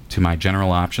to my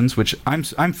general options, which I'm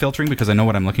filtering because I know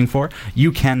what I'm looking for.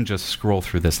 You can just scroll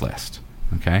through this list.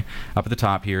 Okay, up at the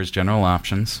top here is general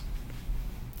options.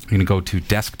 I'm going to go to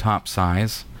desktop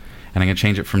size, and I'm going to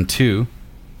change it from 2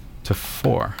 to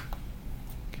 4.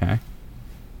 Okay,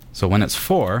 so when it's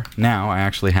 4, now I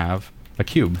actually have a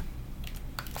cube.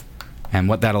 And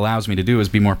what that allows me to do is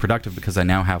be more productive because I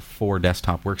now have 4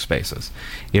 desktop workspaces.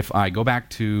 If I go back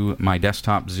to my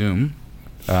desktop zoom,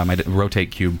 my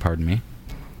rotate cube, pardon me,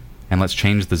 and let's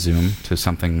change the zoom to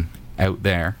something out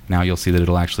there. Now you'll see that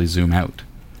it'll actually zoom out.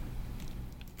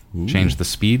 Ooh. Change the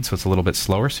speed so it's a little bit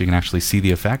slower so you can actually see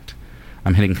the effect.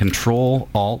 I'm hitting Control,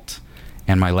 Alt,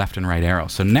 and my left and right arrow.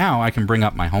 So now I can bring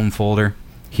up my home folder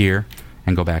here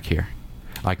and go back here.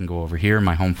 I can go over here,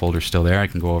 my home folder's still there. I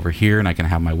can go over here and I can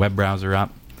have my web browser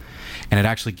up. And it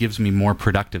actually gives me more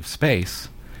productive space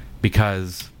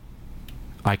because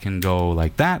I can go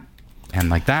like that, and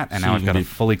like that, and So now you I've can got a be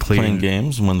fully clean... playing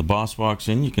games, and when the boss walks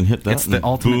in, you can hit that. It's the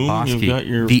ultimate boom, boss you've key. got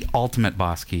your The ultimate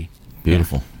boss key.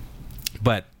 beautiful. Yeah.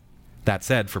 But that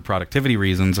said, for productivity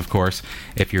reasons, of course,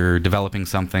 if you're developing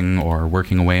something or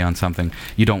working away on something,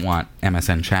 you don't want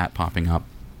MSN chat popping up,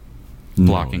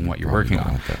 blocking what you're working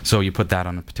on. So you put that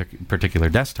on a particular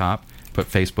desktop, put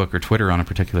Facebook or Twitter on a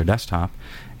particular desktop,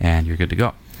 and you're good to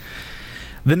go.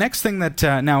 The next thing that...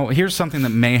 now, here's something that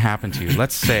may happen to you.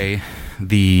 Let's say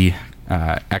the...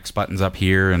 X buttons up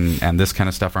here and this kind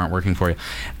of stuff aren't working for you.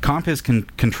 Compiz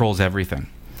controls everything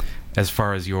as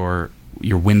far as your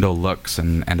window looks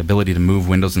and ability to move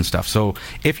windows and stuff. So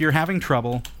if you're having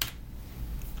trouble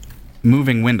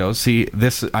moving windows, see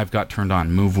this I've got turned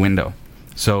on, move window.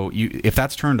 So if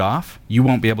that's turned off, you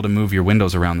won't be able to move your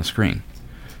windows around the screen.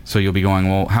 So you'll be going,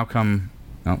 well, how come...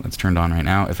 Oh, it's turned on right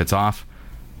now. If it's off,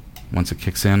 once it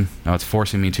kicks in, now it's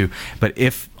forcing me to. But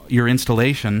if your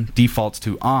installation defaults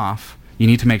to off, you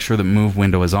need to make sure that move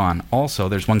window is on. Also,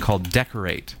 there's one called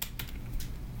decorate.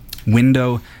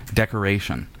 Window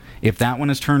decoration. If that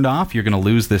one is turned off, you're going to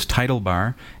lose this title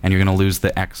bar and you're going to lose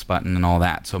the X button and all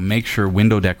that. So make sure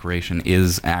window decoration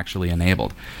is actually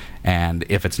enabled. And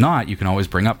if it's not, you can always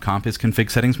bring up Compiz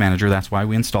Config Settings Manager. That's why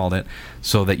we installed it,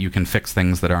 so that you can fix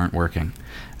things that aren't working.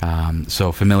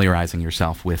 So familiarizing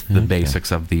yourself with the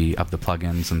basics of the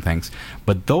plugins and things.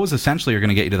 But those essentially are going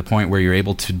to get you to the point where you're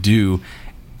able to do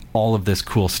all of this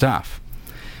cool stuff.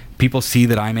 People see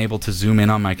that I'm able to zoom in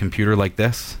on my computer like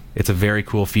this. It's a very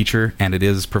cool feature, and it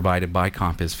is provided by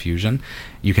Compiz Fusion.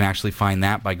 You can actually find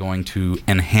that by going to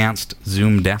Enhanced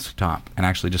Zoom Desktop and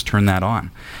actually just turn that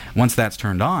on. Once that's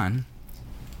turned on,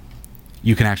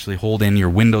 you can actually hold in your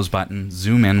Windows button,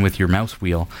 zoom in with your mouse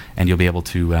wheel, and you'll be able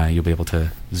to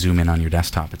zoom in on your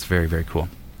desktop. It's very, very cool.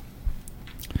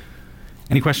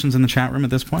 Any questions in the chat room at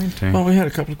this point? Well, we had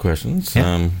a couple of questions.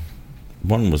 Yeah.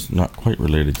 One was not quite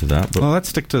related to that, but well, let's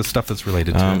stick to stuff that's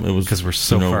related to it, because we're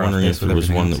so far wondering off if there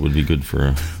was one that would be good for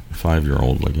a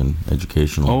 5-year-old, like an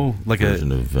educational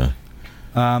version of.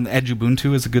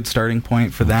 Edubuntu is a good starting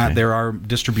point for that. There are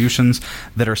distributions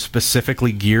that are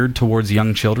specifically geared towards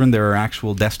young children. There are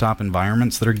actual desktop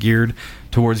environments that are geared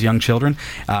towards young children,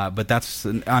 but that's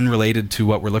unrelated to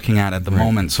what we're looking at the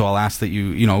moment. So I'll ask that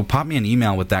you pop me an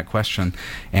email with that question,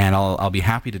 and I'll be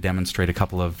happy to demonstrate a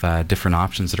couple of different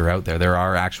options that are out there. There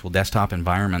are actual desktop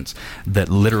environments that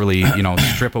literally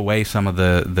strip away some of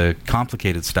the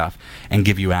complicated stuff and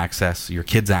give you access, your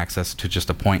kids access to just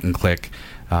a point and click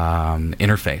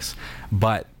interface.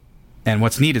 And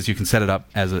what's neat is you can set it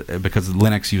up because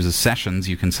Linux uses sessions,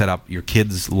 you can set up your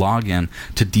kids' login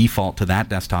to default to that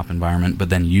desktop environment, but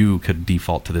then you could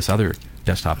default to this other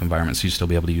desktop environment, so you still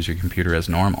be able to use your computer as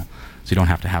normal. So you don't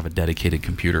have to have a dedicated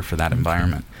computer for that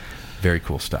environment. Very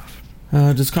cool stuff.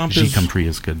 Does Compiz... Gcompree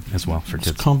is good as well for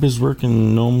kids. Does Compiz work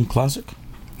in GNOME Classic?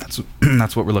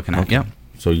 That's what we're looking at, yep.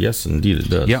 So yes, indeed it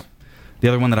does. Yep. The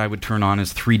other one that I would turn on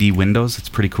is 3D Windows. It's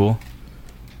pretty cool.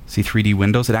 See 3D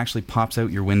Windows? It actually pops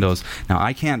out your windows. Now,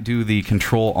 I can't do the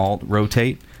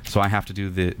Control-Alt-Rotate, so I have to do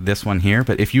this one here.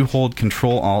 But if you hold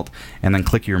Control-Alt and then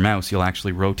click your mouse, you'll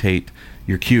actually rotate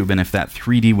your cube. And if that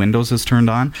 3D Windows is turned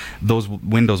on, those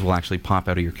windows will actually pop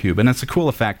out of your cube. And it's a cool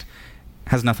effect.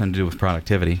 Has nothing to do with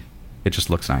productivity. It just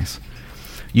looks nice.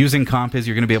 Using Compiz,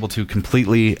 you're going to be able to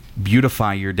completely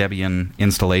beautify your Debian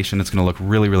installation. It's going to look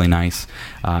really, really nice.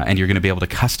 And you're going to be able to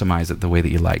customize it the way that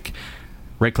you like.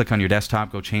 Right-click on your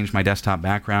desktop, go change my desktop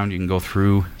background. You can go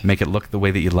through, make it look the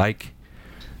way that you like.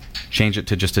 Change it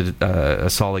to just a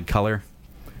solid color.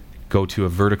 Go to a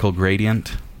vertical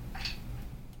gradient.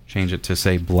 Change it to,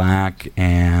 say, black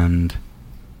and...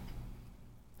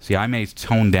 See, I may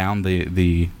tone down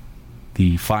the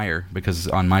fire because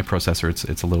on my processor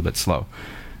it's a little bit slow.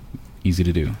 Easy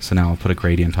to do. So now I'll put a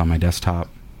gradient on my desktop,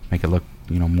 make it look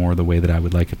more the way that I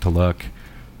would like it to look.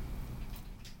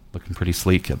 Looking pretty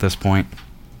sleek at this point.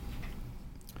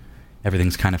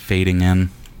 Everything's kind of fading in.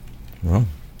 Well.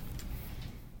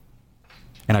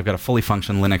 And I've got a fully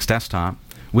functional Linux desktop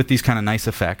with these kind of nice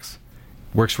effects.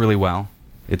 Works really well.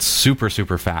 It's super,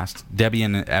 super fast.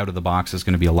 Debian out of the box is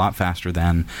going to be a lot faster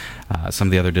than some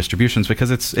of the other distributions because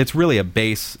it's really a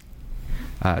base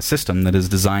system that is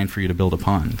designed for you to build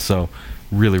upon. So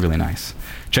really, really nice.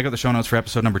 Check out the show notes for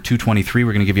episode number 223.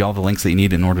 We're going to give you all the links that you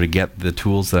need in order to get the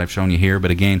tools that I've shown you here.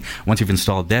 But again, once you've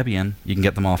installed Debian, you can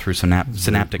get them all through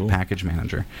Synaptic Package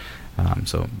Manager.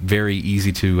 So very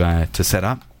easy to set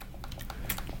up.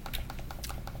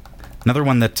 Another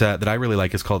one that I really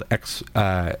like is called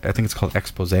I think it's called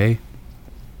Expose.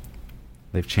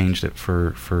 They've changed it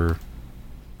for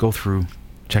go through,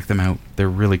 check them out. They're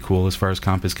really cool as far as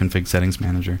Compiz Config Settings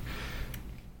Manager.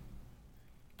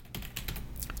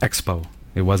 Expo.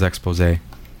 It was Expose.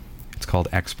 It's called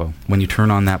Expo. When you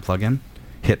turn on that plugin,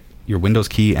 hit your Windows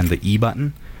key and the E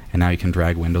button, and now you can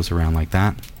drag windows around like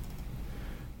that.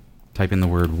 Type in the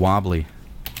word wobbly.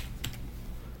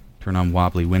 Turn on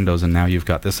wobbly windows, and now you've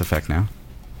got this effect now.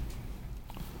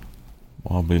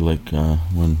 Wobbly, like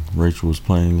when Rachel was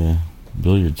playing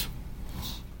billiards.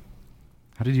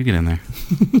 How did you get in there?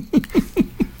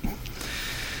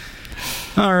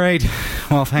 All right.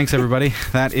 Well, thanks, everybody.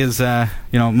 That is,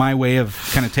 my way of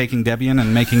kind of taking Debian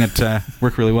and making it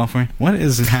work really well for me. What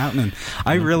is happening?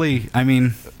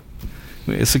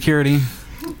 Security.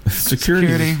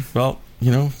 Security. Well,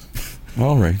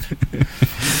 all right.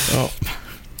 Oh,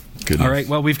 goodness. All right.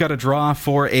 Well, we've got a draw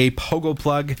for a Pogo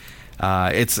plug.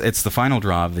 It's the final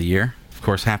draw of the year. Of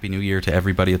course, Happy New Year to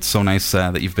everybody. It's so nice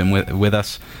that you've been with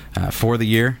us for the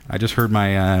year. I just heard my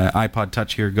iPod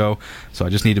Touch here go, so I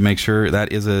just need to make sure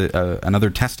that is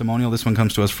another testimonial. This one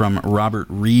comes to us from Robert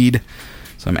Reed.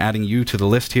 So I'm adding you to the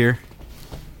list here.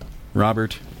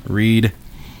 Robert Reed.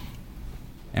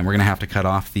 And we're going to have to cut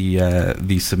off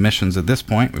the submissions at this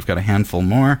point. We've got a handful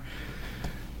more.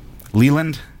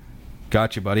 Leland,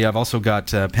 got you, buddy. I've also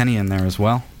got Penny in there as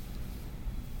well.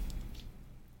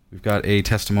 We've got a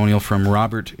testimonial from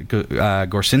Robert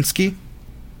Gorsinski.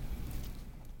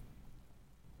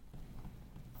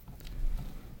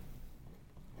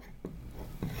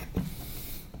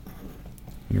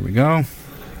 Here we go.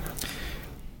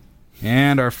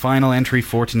 And our final entry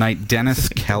for tonight, Dennis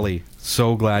Kelly.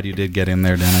 So glad you did get in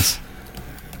there, Dennis.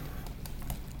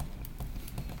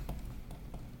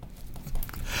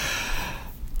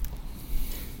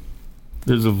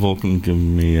 There's a Vulcan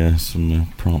giving me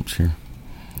some prompts here.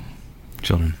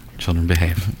 Children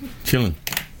behave. Chillin'.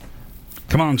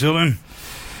 Come on, children.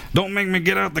 Don't make me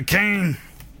get out the cane.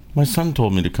 My son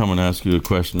told me to come and ask you a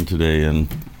question today, and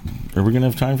are we going to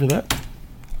have time for that?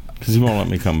 Because he won't let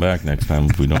me come back next time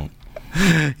if we don't.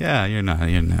 Yeah,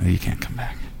 you can't come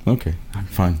back. Okay, I'm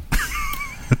fine.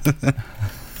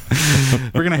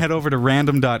 We're going to head over to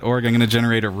random.org. I'm going to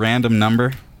generate a random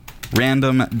number.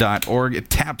 Random.org.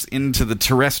 It taps into the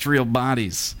terrestrial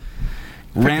bodies.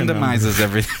 Randomizes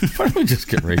everything. Why don't we just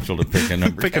get Rachel to pick a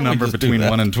number? Pick a number between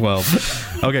 1 and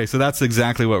 12. Okay, so that's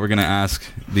exactly what we're going to ask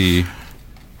the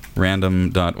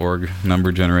random.org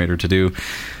number generator to do.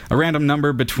 A random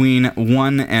number between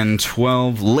 1 and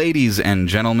 12. Ladies and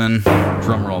gentlemen,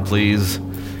 drum roll please.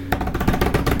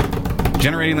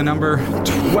 Generating the number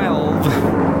 12.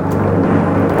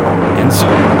 And so,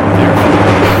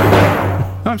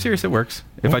 no, I'm serious, it works.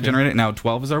 If I generate it now,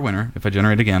 12 is our winner. If I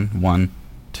generate it again, 1,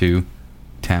 2,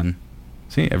 10.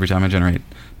 See, every time I generate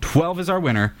 12 is our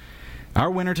winner.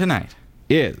 Our winner tonight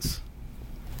is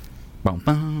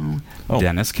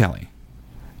Dennis Kelly.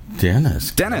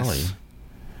 Dennis Kelly.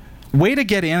 Way to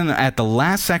get in at the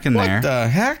last second there. What the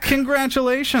heck?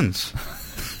 Congratulations.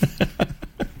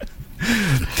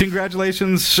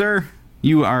 Congratulations, sir.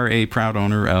 You are a proud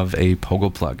owner of a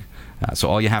Pogo plug. So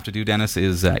all you have to do, Dennis,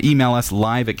 is email us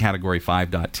live at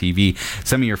category5.tv.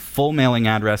 Send me your full mailing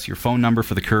address, your phone number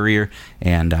for the courier,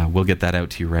 and we'll get that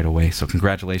out to you right away. So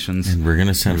congratulations. And we're going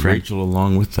to send Rachel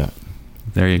along with that.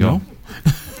 There you go.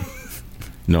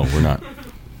 No, we're not.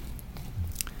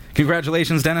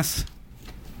 Congratulations, Dennis.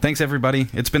 Thanks, everybody.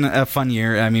 It's been a fun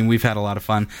year. I mean, we've had a lot of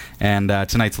fun, and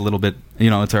tonight's a little bit.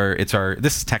 It's our.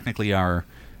 This is technically our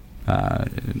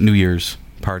New Year's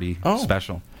party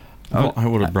special. Well, I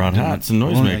would have brought hats and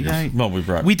noisemakers.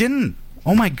 Yeah. We didn't.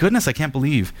 Oh my goodness! I can't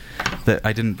believe that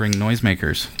I didn't bring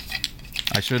noisemakers.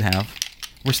 I should have.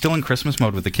 We're still in Christmas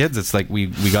mode with the kids. It's like we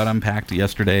got unpacked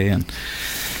yesterday, and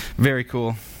very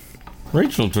cool.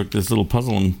 Rachel took this little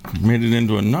puzzle and made it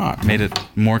into a knot. Made it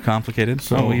more complicated.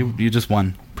 So you just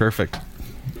won. Perfect.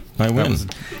 I win.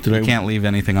 You can't leave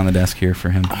anything on the desk here for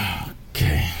him.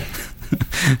 Okay.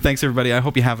 Thanks, everybody. I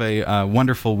hope you have a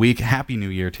wonderful week. Happy New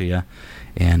Year to you.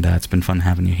 And it's been fun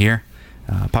having you here.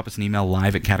 Pop us an email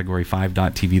live at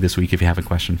category5.tv this week if you have a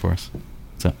question for us.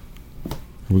 So, are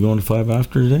we going to 5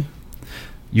 after today?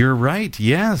 You're right.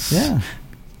 Yes. Yeah.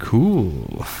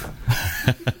 Cool.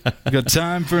 Got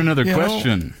time for another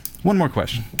question. One more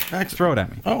question. Throw it at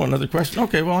me. Oh, another question.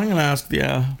 Okay, well, I'm going to ask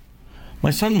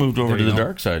my son moved over to the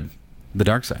dark side. The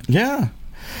dark side? Yeah.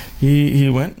 He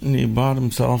went and he bought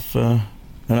himself an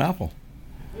Apple.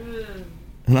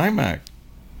 An iMac.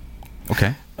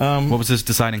 Okay. What was his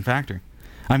deciding factor?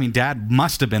 I mean, Dad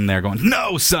must have been there going,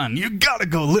 "No, son, you gotta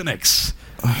go Linux."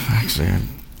 Actually,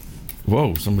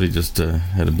 whoa! Somebody just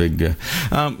had a big.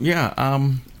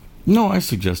 No, I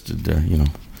suggested.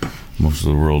 Most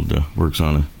of the world works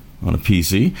on a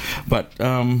PC, but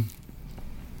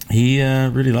he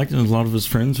really liked it. And a lot of his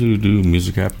friends who do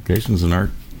music applications and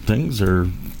art things are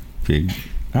big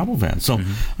Apple fan. So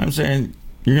I'm saying,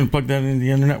 you're going to plug that into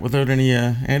the internet without any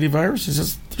antivirus? He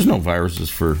says, there's no viruses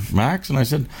for Macs. And I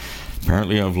said,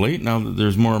 apparently of late, now that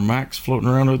there's more Macs floating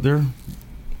around out there,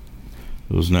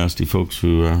 those nasty folks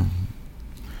who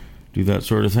do that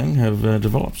sort of thing have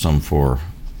developed some for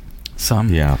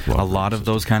the Apple. A lot of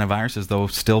those kind of viruses, though,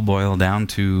 still boil down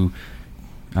to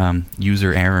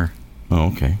user error.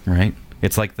 Oh, okay. Right?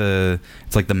 It's like the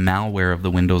malware of the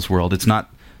Windows world.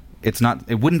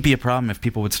 It wouldn't be a problem if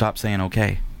people would stop saying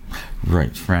okay.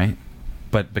 Right.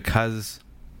 But because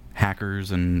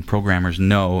hackers and programmers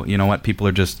know, you know what, people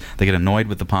are just, they get annoyed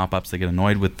with the pop-ups, they get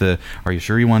annoyed with the, are you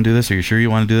sure you want to do this? Are you sure you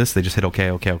want to do this? They just hit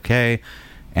okay,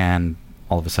 and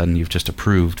all of a sudden you've just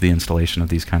approved the installation of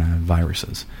these kind of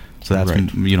viruses. So that's,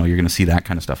 you're going to see that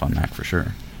kind of stuff on Mac for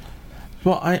sure.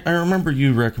 Well, I remember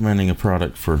you recommending a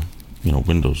product for,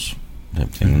 Windows type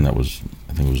thing, and that was,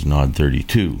 I think it was Nod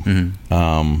 32.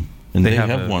 And they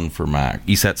have one for Mac.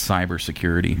 ESET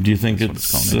Cybersecurity. Do you think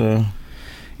it's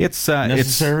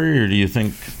necessary, or do you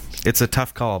think it's a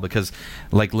tough call? Because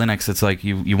like Linux, it's like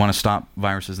you want to stop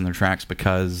viruses in their tracks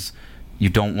because you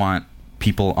don't want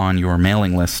people on your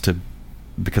mailing list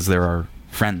because there are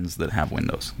friends that have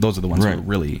Windows. Those are the ones who are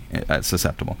really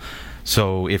susceptible.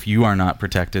 So if you are not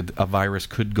protected, a virus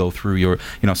could go through your,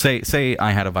 say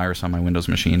I had a virus on my Windows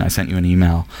machine, I sent you an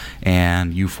email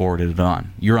and you forwarded it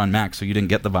on. You're on Mac, so you didn't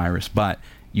get the virus, but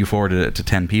you forwarded it to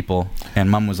 10 people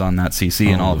and Mum was on that CC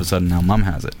and all of a sudden now Mum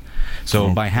has it.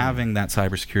 So by having that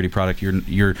cybersecurity product,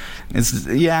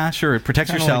 it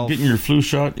protects yourself. Like getting your flu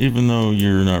shot, even though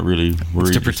you're not really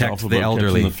worried to protect the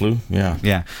elderly. The flu.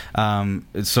 Yeah.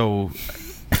 So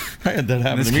I had that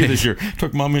happen to me this year.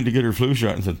 Took Mom in to get her flu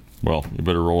shot and said, "Well, you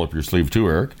better roll up your sleeve too,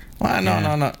 Eric." Well,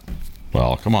 no.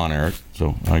 Well, come on, Eric.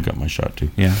 So I got my shot too.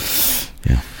 Yeah.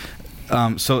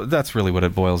 So that's really what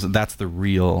it boils. That's the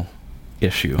real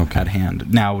issue at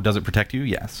hand. Now, does it protect you?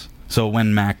 Yes. So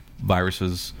when Mac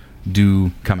viruses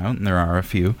do come out, and there are a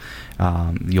few,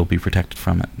 you'll be protected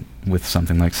from it with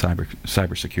something like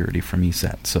cybersecurity from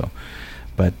ESET. So,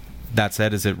 but that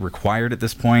said, is it required at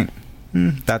this point?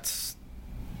 You'd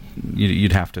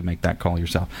have to make that call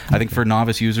yourself. I think for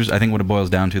novice users, I think what it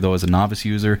boils down to, though, as a novice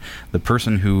user, the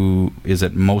person who is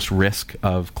at most risk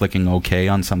of clicking OK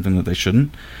on something that they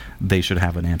shouldn't, they should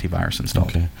have an antivirus installed.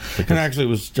 Okay. And actually, it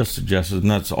was just suggested,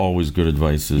 and that's always good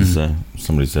advice, is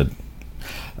somebody said,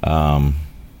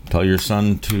 tell your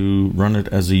son to run it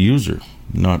as a user,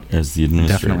 not as the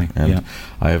administrator. Definitely, and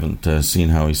I haven't seen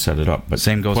how he set it up, but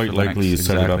same goes quite for likely Linux. he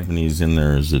set it up and he's in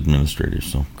there as administrator.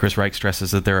 So Chris Reich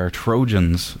stresses that there are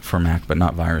Trojans for Mac, but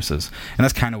not viruses, and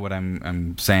that's kind of what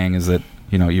I'm saying, is that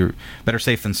you're better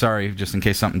safe than sorry, just in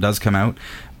case something does come out.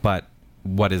 But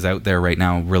what is out there right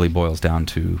now really boils down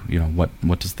to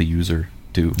what does the user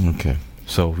do? Okay.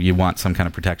 So you want some kind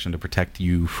of protection to protect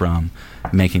you from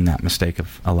making that mistake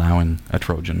of allowing a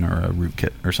Trojan or a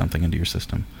rootkit or something into your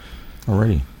system.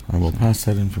 Alrighty. I will pass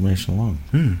that information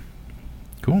along.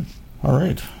 Cool. All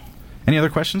right. Any other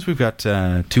questions? We've got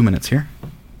 2 minutes here.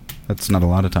 That's not a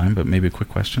lot of time, but maybe a quick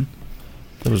question.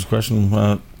 There was a question.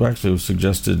 Actually, it was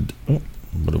suggested. Oh,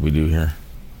 what do we do here?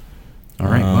 All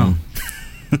right.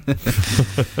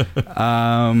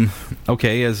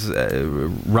 Okay, as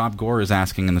Rob Gore is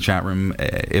asking in the chat room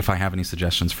if I have any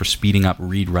suggestions for speeding up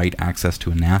read-write access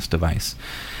to a NAS device.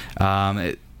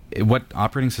 What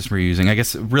operating system are you using? I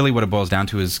guess really what it boils down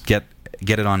to is get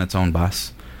it on its own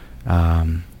bus.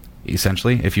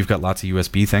 Essentially, if you've got lots of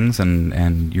USB things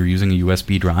and you're using a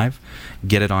USB drive,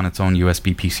 get it on its own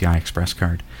USB PCI Express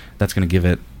card. That's going to give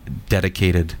it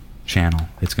dedicated channel.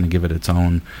 It's going to give it its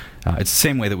own. It's the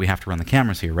same way that we have to run the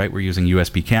cameras here, right? We're using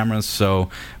USB cameras,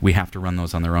 so we have to run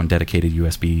those on their own dedicated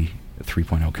USB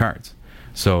 3.0 cards.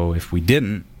 So if we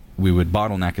didn't, we would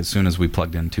bottleneck as soon as we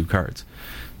plugged in 2 cards.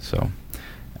 So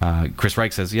Chris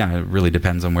Reich says, yeah, it really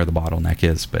depends on where the bottleneck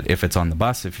is. But if it's on the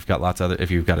bus, if you've got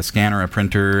if you've got a scanner, a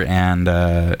printer, and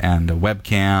a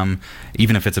webcam,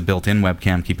 even if it's a built-in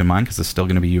webcam, keep in mind, because it's still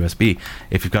going to be USB.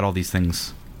 If you've got all these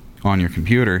things on your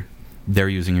computer, they're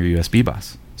using your USB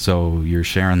bus. So you're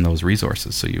sharing those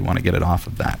resources, so you want to get it off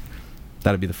of that.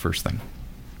 That'd be the first thing.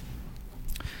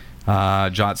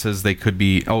 Jot says they could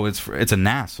be, it's a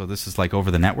NAS, so this is like over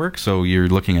the network. So you're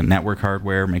looking at network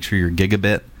hardware, make sure you're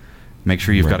gigabit, make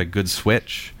sure you've got a good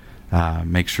switch,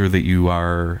 make sure that you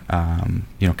are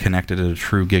connected at a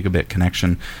true gigabit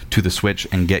connection to the switch,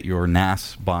 and get your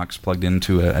NAS box plugged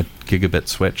into a gigabit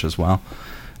switch as well,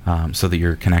 so that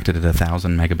you're connected at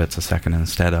 1,000 megabits a second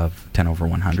instead of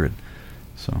 10/100.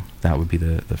 So that would be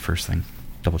the first thing.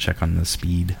 Double check on the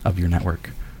speed of your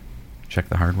network. Check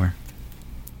the hardware.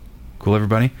 Cool,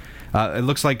 everybody? It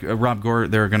looks like Rob Gore.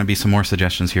 There are going to be some more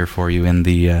suggestions here for you in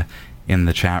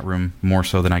the chat room, more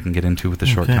so than I can get into with the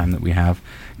short time that we have.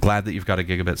 Glad that you've got a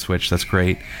gigabit switch. That's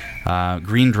great.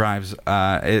 Green drives,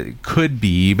 it could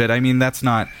be, but I mean that's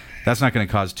not going to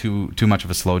cause too much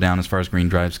of a slowdown as far as green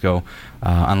drives go,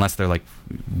 unless they're like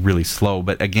really slow.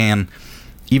 But again,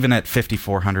 even at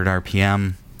 5,400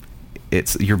 RPM,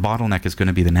 your bottleneck is going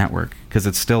to be the network, because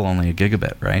it's still only a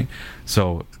gigabit, right?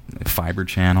 So fiber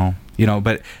channel,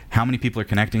 but how many people are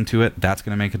connecting to it, that's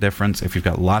going to make a difference. If you've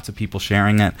got lots of people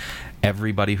sharing it,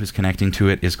 everybody who's connecting to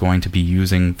it is going to be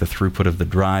using the throughput of the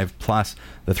drive plus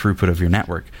the throughput of your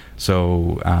network.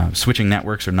 So switching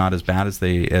networks are not as bad as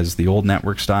the old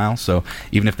network style. So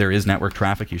even if there is network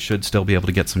traffic, you should still be able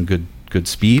to get some good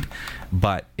speed.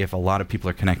 But if a lot of people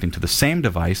are connecting to the same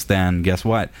device, then guess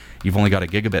what? You've only got a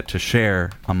gigabit to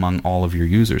share among all of your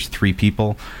users. 3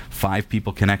 people, 5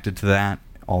 people connected to that.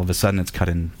 All of a sudden, it's cut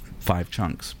in 5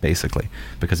 chunks, basically,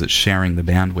 because it's sharing the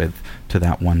bandwidth to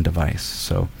that one device.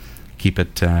 So keep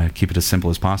it as simple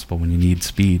as possible when you need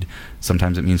speed.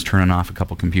 Sometimes it means turning off a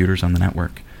couple computers on the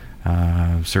network.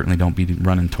 Certainly don't be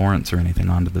running torrents or anything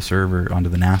onto the server, onto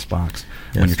the NAS box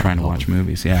when you're trying to watch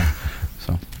movies. Yeah.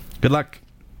 So good luck.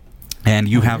 And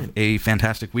you have a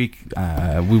fantastic week.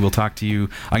 We will talk to you.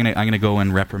 I'm gonna go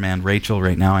and reprimand Rachel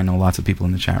right now. I know lots of people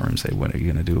in the chat room say, "What are you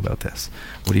gonna do about this?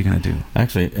 What are you gonna do?"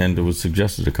 Actually, and it was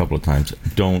suggested a couple of times,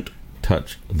 don't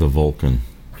touch the Vulcan.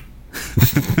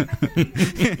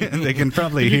 They can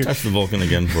probably hear. Touch the Vulcan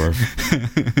again for us.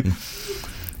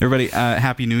 Everybody,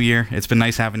 Happy New Year. It's been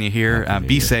nice having you here.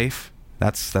 Be safe.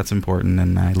 That's important,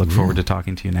 and I look forward to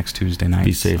talking to you next Tuesday night.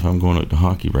 Be safe. I'm going out to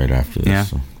hockey right after this. Yeah.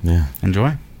 So, yeah.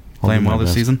 Enjoy. Playing well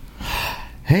this season?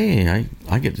 Hey,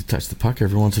 I get to touch the puck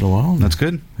every once in a while. That's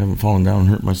good. I haven't fallen down and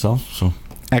hurt myself, so.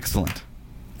 Excellent.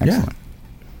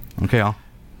 Okay, all.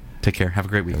 Take care. Have a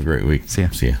great week. Have a great week. See ya.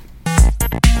 See ya.